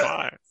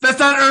 that's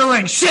not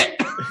Erling.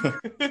 Shit.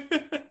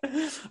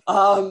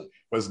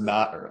 Was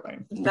not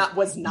Erling.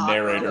 Was not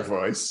narrator Erling.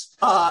 Voice.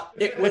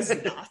 It was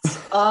not.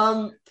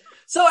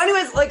 So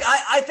anyways, like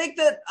I think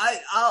that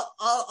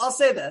I'll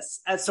say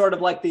this as sort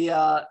of like the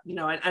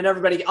and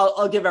everybody,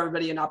 I'll give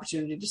everybody an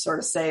opportunity to sort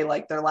of say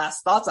like their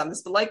last thoughts on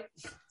this, but like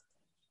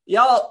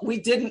y'all, we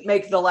didn't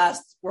make the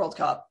last World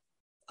Cup,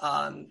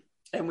 and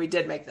we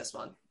did make this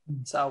one.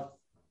 So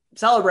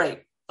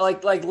celebrate,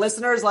 like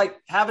listeners, like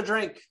have a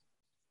drink,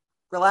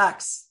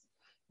 relax.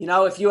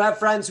 If you have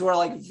friends who are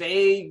like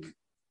vague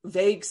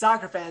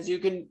soccer fans,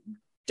 you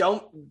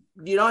don't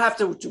have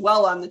to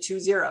dwell on the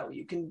 2-0.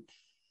 You can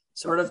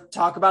sort of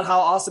talk about how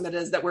awesome it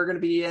is that we're going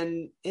to be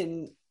in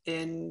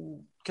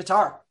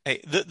Qatar.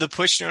 Hey, the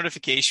push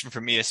notification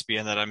from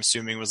ESPN that I'm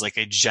assuming was like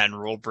a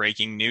general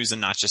breaking news and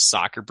not just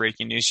soccer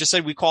breaking news just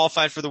said we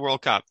qualified for the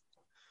World Cup.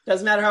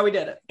 Doesn't matter how we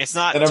did it. It's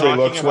not. And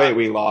everybody looks, wait,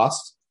 we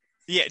lost?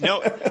 Yeah, no.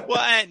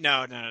 Well,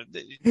 no.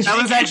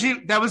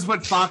 That was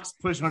what Fox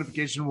push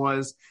notification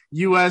was.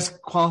 U.S.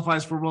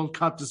 qualifies for World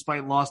Cup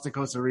despite loss to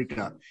Costa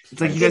Rica. It's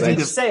like you guys need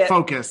to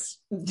focus.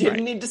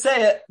 Didn't need to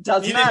say it.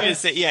 Doesn't matter. Do you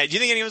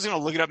think anyone's going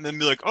to look it up and then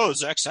be like, "Oh,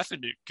 Zach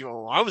Steffen,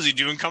 how was he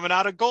doing coming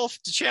out of golf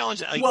to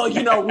challenge?" Like, well, we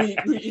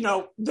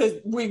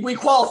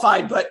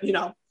qualified, but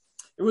it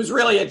was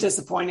really a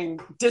disappointing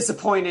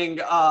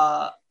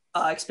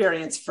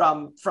experience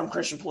from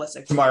Christian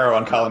Pulisic. Tomorrow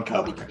on Colin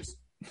Cup.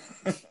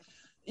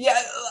 Yeah,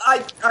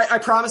 I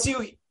promise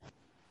you,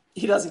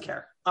 he doesn't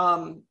care.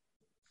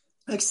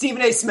 Like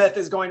Stephen A. Smith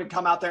is going to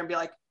come out there and be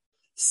like,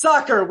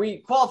 "Soccer, we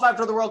qualified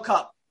for the World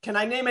Cup. Can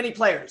I name any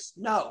players?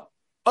 No.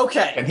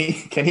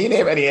 Okay. Can he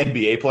name any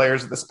NBA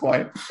players at this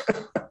point?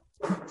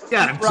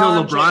 Yeah,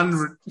 until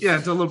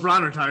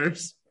LeBron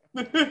retires.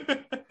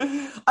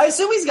 I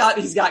assume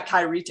he's got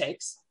Kyrie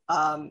takes.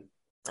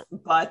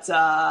 But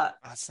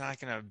that's not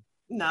gonna.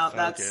 No,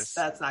 focus.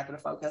 that's not gonna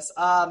focus.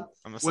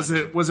 Was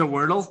it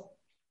Wordle?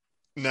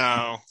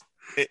 No.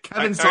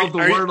 Kevin solved the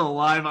Wordle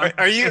live.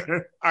 Are you?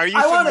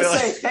 I want to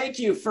say thank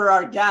you for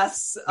our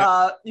guests.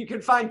 You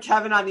can find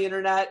Kevin on the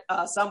internet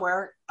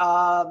somewhere,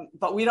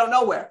 but we don't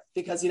know where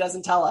because he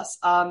doesn't tell us.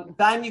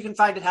 Ben, you can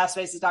find at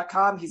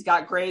halfspaces.com. He's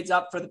got grades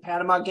up for the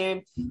Panama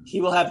game.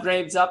 He will have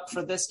grades up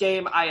for this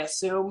game, I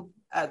assume,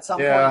 at some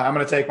point. Yeah, I'm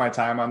going to take my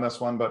time on this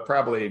one, but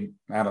probably,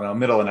 I don't know,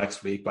 middle of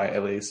next week by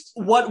at least.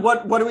 What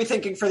are we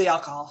thinking for the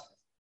alcohol?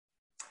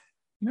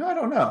 No, I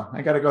don't know.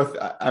 I got to go.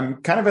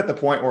 I'm kind of at the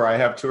point where I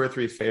have 2 or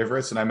 3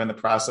 favorites, and I'm in the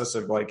process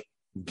of like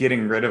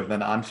getting rid of the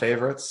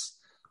non-favorites.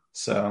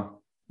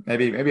 So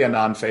maybe a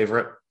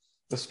non-favorite.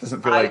 This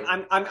doesn't feel like.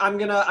 I'm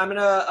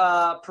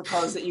gonna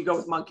propose that you go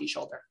with Monkey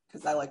Shoulder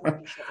because I like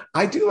Monkey Shoulder.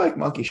 I do like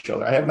Monkey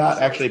Shoulder. I have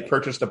not actually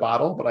purchased a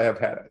bottle, but I have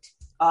had it.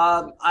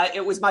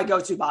 It was my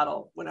go-to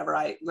bottle whenever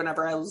I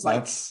was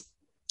like,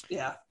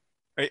 yeah.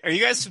 Are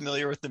you guys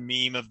familiar with the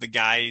meme of the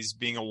guy who's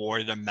being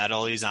awarded a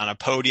medal? He's on a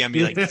podium,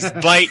 he's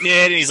biting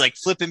it, and he's like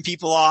flipping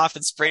people off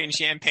and spraying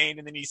champagne,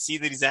 and then you see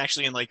that he's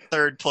actually in like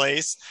 3rd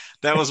place.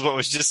 That was what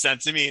was just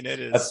sent to me,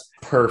 and that's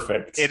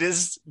perfect. It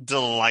is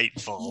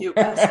delightful.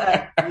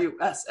 USA.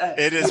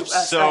 It is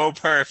USA. So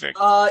perfect.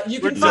 You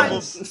can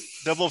find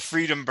double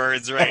freedom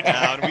birds right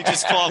now, and we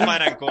just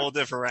qualified on goal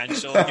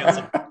differential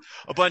against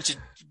a bunch of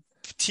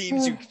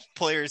teams who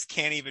players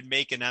can't even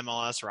make an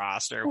MLS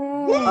roster.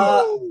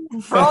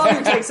 For all of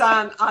your takes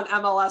on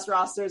MLS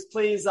rosters,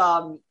 please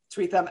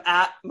tweet them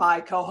at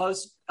my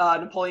co-host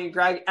Napoleon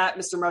Gregg at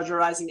Mr. Mojo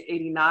Rising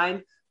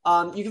 89.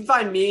 You can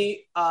find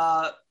me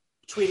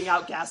tweeting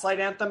out Gaslight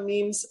Anthem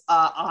memes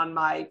on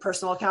my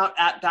personal account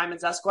at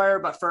Diamonds Esquire.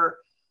 But for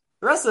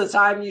the rest of the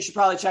time, you should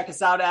probably check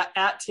us out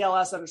at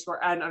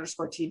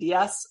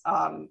TLS_N_TDS.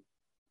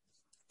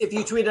 If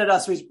you tweet at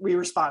us, we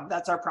respond.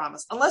 That's our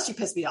promise. Unless you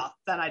piss me off,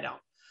 then I don't.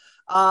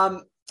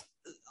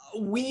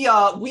 We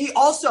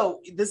also,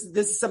 this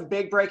is some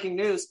big breaking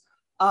news.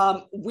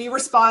 We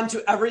respond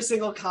to every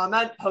single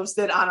comment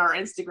posted on our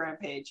Instagram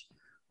page.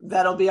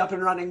 That'll be up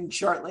and running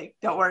shortly.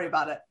 Don't worry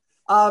about it.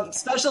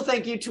 Special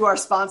thank you to our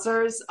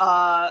sponsors,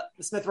 the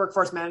Smith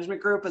Workforce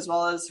Management Group, as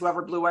well as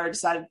whoever Blue Wire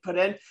decided to put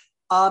in.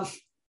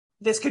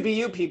 This could be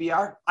you,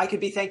 PBR. I could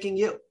be thanking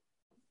you,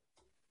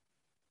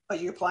 but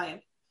you're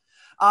playing.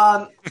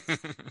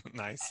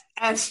 Nice.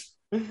 And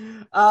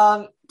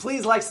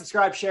please like,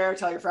 subscribe, share,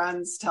 tell your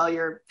friends, tell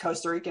your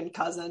Costa Rican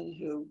cousin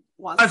who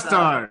wants 5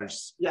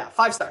 stars. Yeah,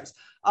 5 stars.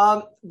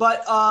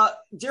 But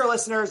dear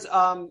listeners,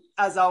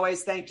 as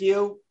always, thank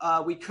you.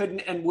 We couldn't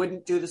and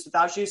wouldn't do this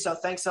without you. So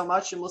thanks so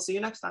much, and we'll see you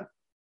next time.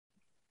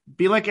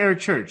 Be like Eric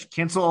Church.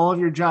 Cancel all of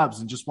your jobs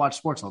and just watch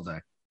sports all day.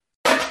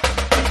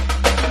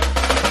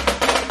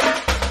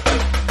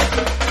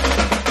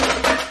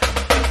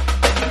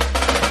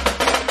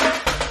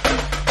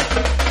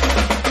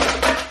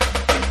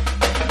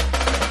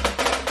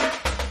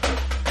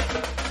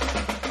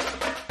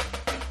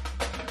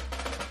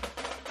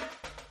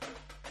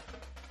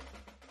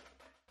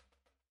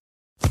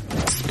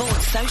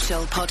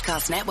 Social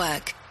Podcast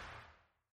Network.